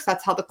works.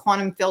 That's how the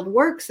quantum field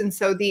works. And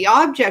so the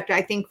object,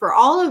 I think, for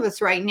all of us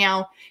right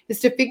now is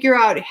to figure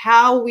out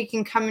how we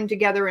can come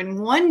together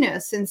in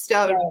oneness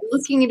instead of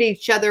looking at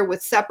each other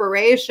with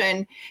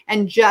separation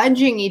and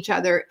judging each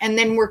other. And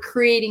then we're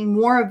creating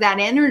more of that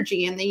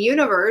energy in the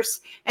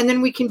universe. And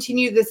then we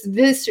continue this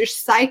vicious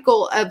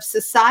cycle of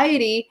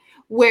society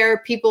where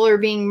people are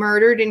being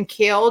murdered and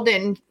killed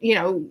and,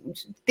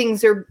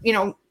 things are,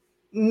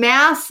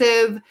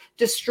 massive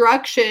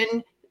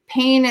destruction,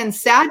 pain, and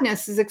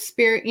sadness is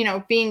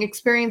being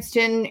experienced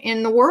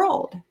in the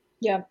world.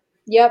 Yeah.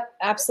 Yep.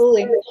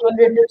 Absolutely.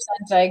 100%.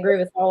 I agree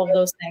with all of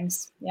those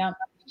things. Yeah.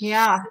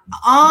 Yeah.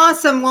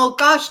 Awesome. Well,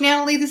 gosh,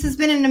 Natalie, this has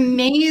been an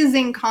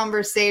amazing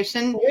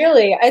conversation.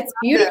 Really. It's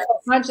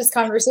beautiful, conscious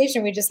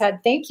conversation we just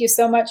had. Thank you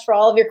so much for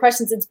all of your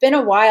questions. It's been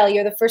a while.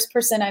 You're the first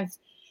person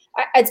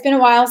it's been a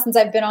while since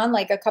I've been on,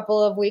 like a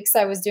couple of weeks.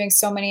 I was doing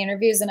so many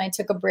interviews and I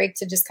took a break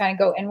to just kind of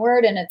go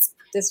inward. And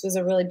this was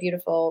a really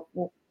beautiful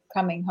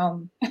coming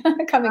home,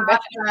 coming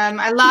back.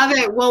 I love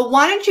it. Well,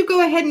 why don't you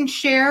go ahead and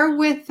share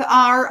with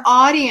our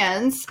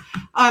audience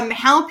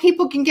how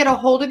people can get a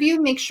hold of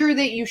you. Make sure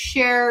that you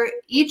share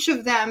each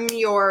of them,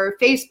 your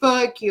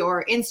Facebook,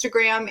 your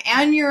Instagram,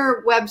 and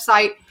your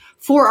website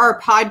for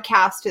our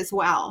podcast as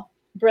well.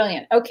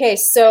 Brilliant. Okay.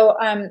 So,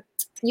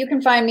 you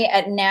can find me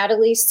at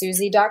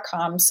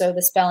nataliesusi.com. So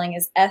the spelling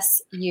is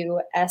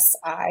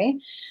SUSI.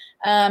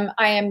 I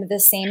am the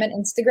same at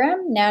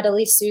Instagram,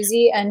 Natalie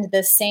Susi, and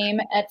the same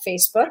at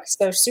Facebook.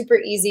 So super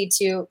easy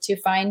to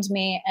find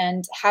me,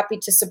 and happy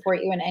to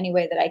support you in any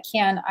way that I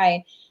can.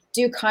 I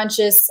do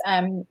conscious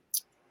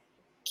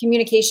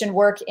communication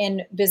work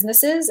in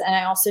businesses, and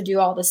I also do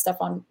all this stuff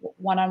on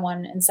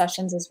one-on-one and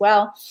sessions as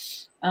well.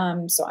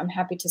 So I'm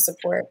happy to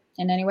support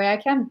in any way I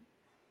can.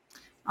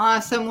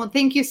 Awesome. Well,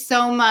 thank you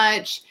so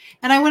much.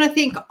 And I want to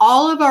thank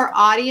all of our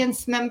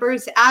audience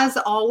members, as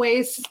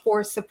always,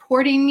 for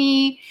supporting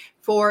me,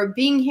 for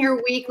being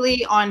here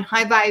weekly on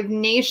High Vibe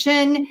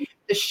Nation.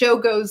 The show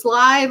goes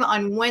live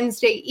on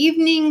Wednesday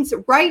evenings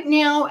right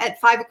now at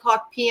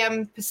 5:00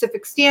 p.m.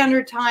 Pacific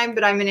Standard Time,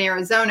 but I'm in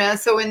Arizona.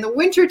 So in the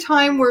winter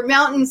time, we're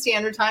Mountain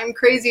Standard Time,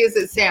 crazy as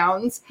it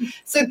sounds.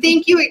 So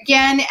thank you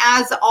again,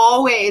 as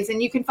always.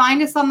 And you can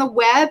find us on the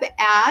web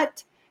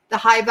at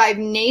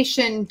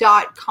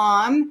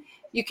thehighvibenation.com.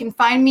 You can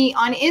find me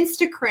on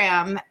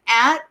Instagram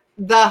at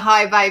The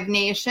High Vibe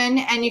Nation,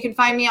 and you can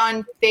find me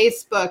on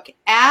Facebook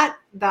at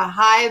The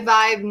High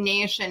Vibe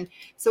Nation.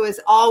 So as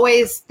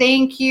always,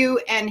 thank you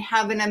and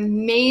have an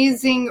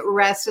amazing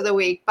rest of the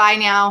week. Bye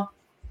now.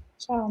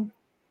 Ciao.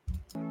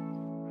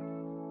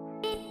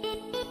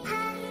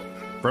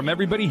 From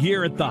everybody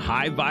here at the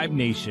High Vibe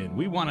Nation,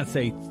 we want to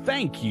say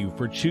thank you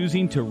for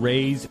choosing to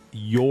raise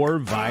your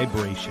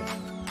vibration.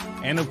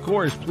 And of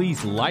course,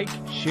 please like,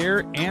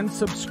 share, and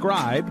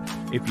subscribe.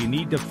 If you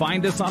need to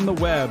find us on the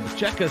web,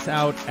 check us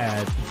out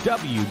at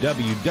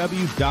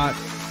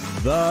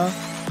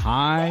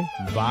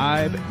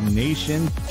www.thehighvibenation.com.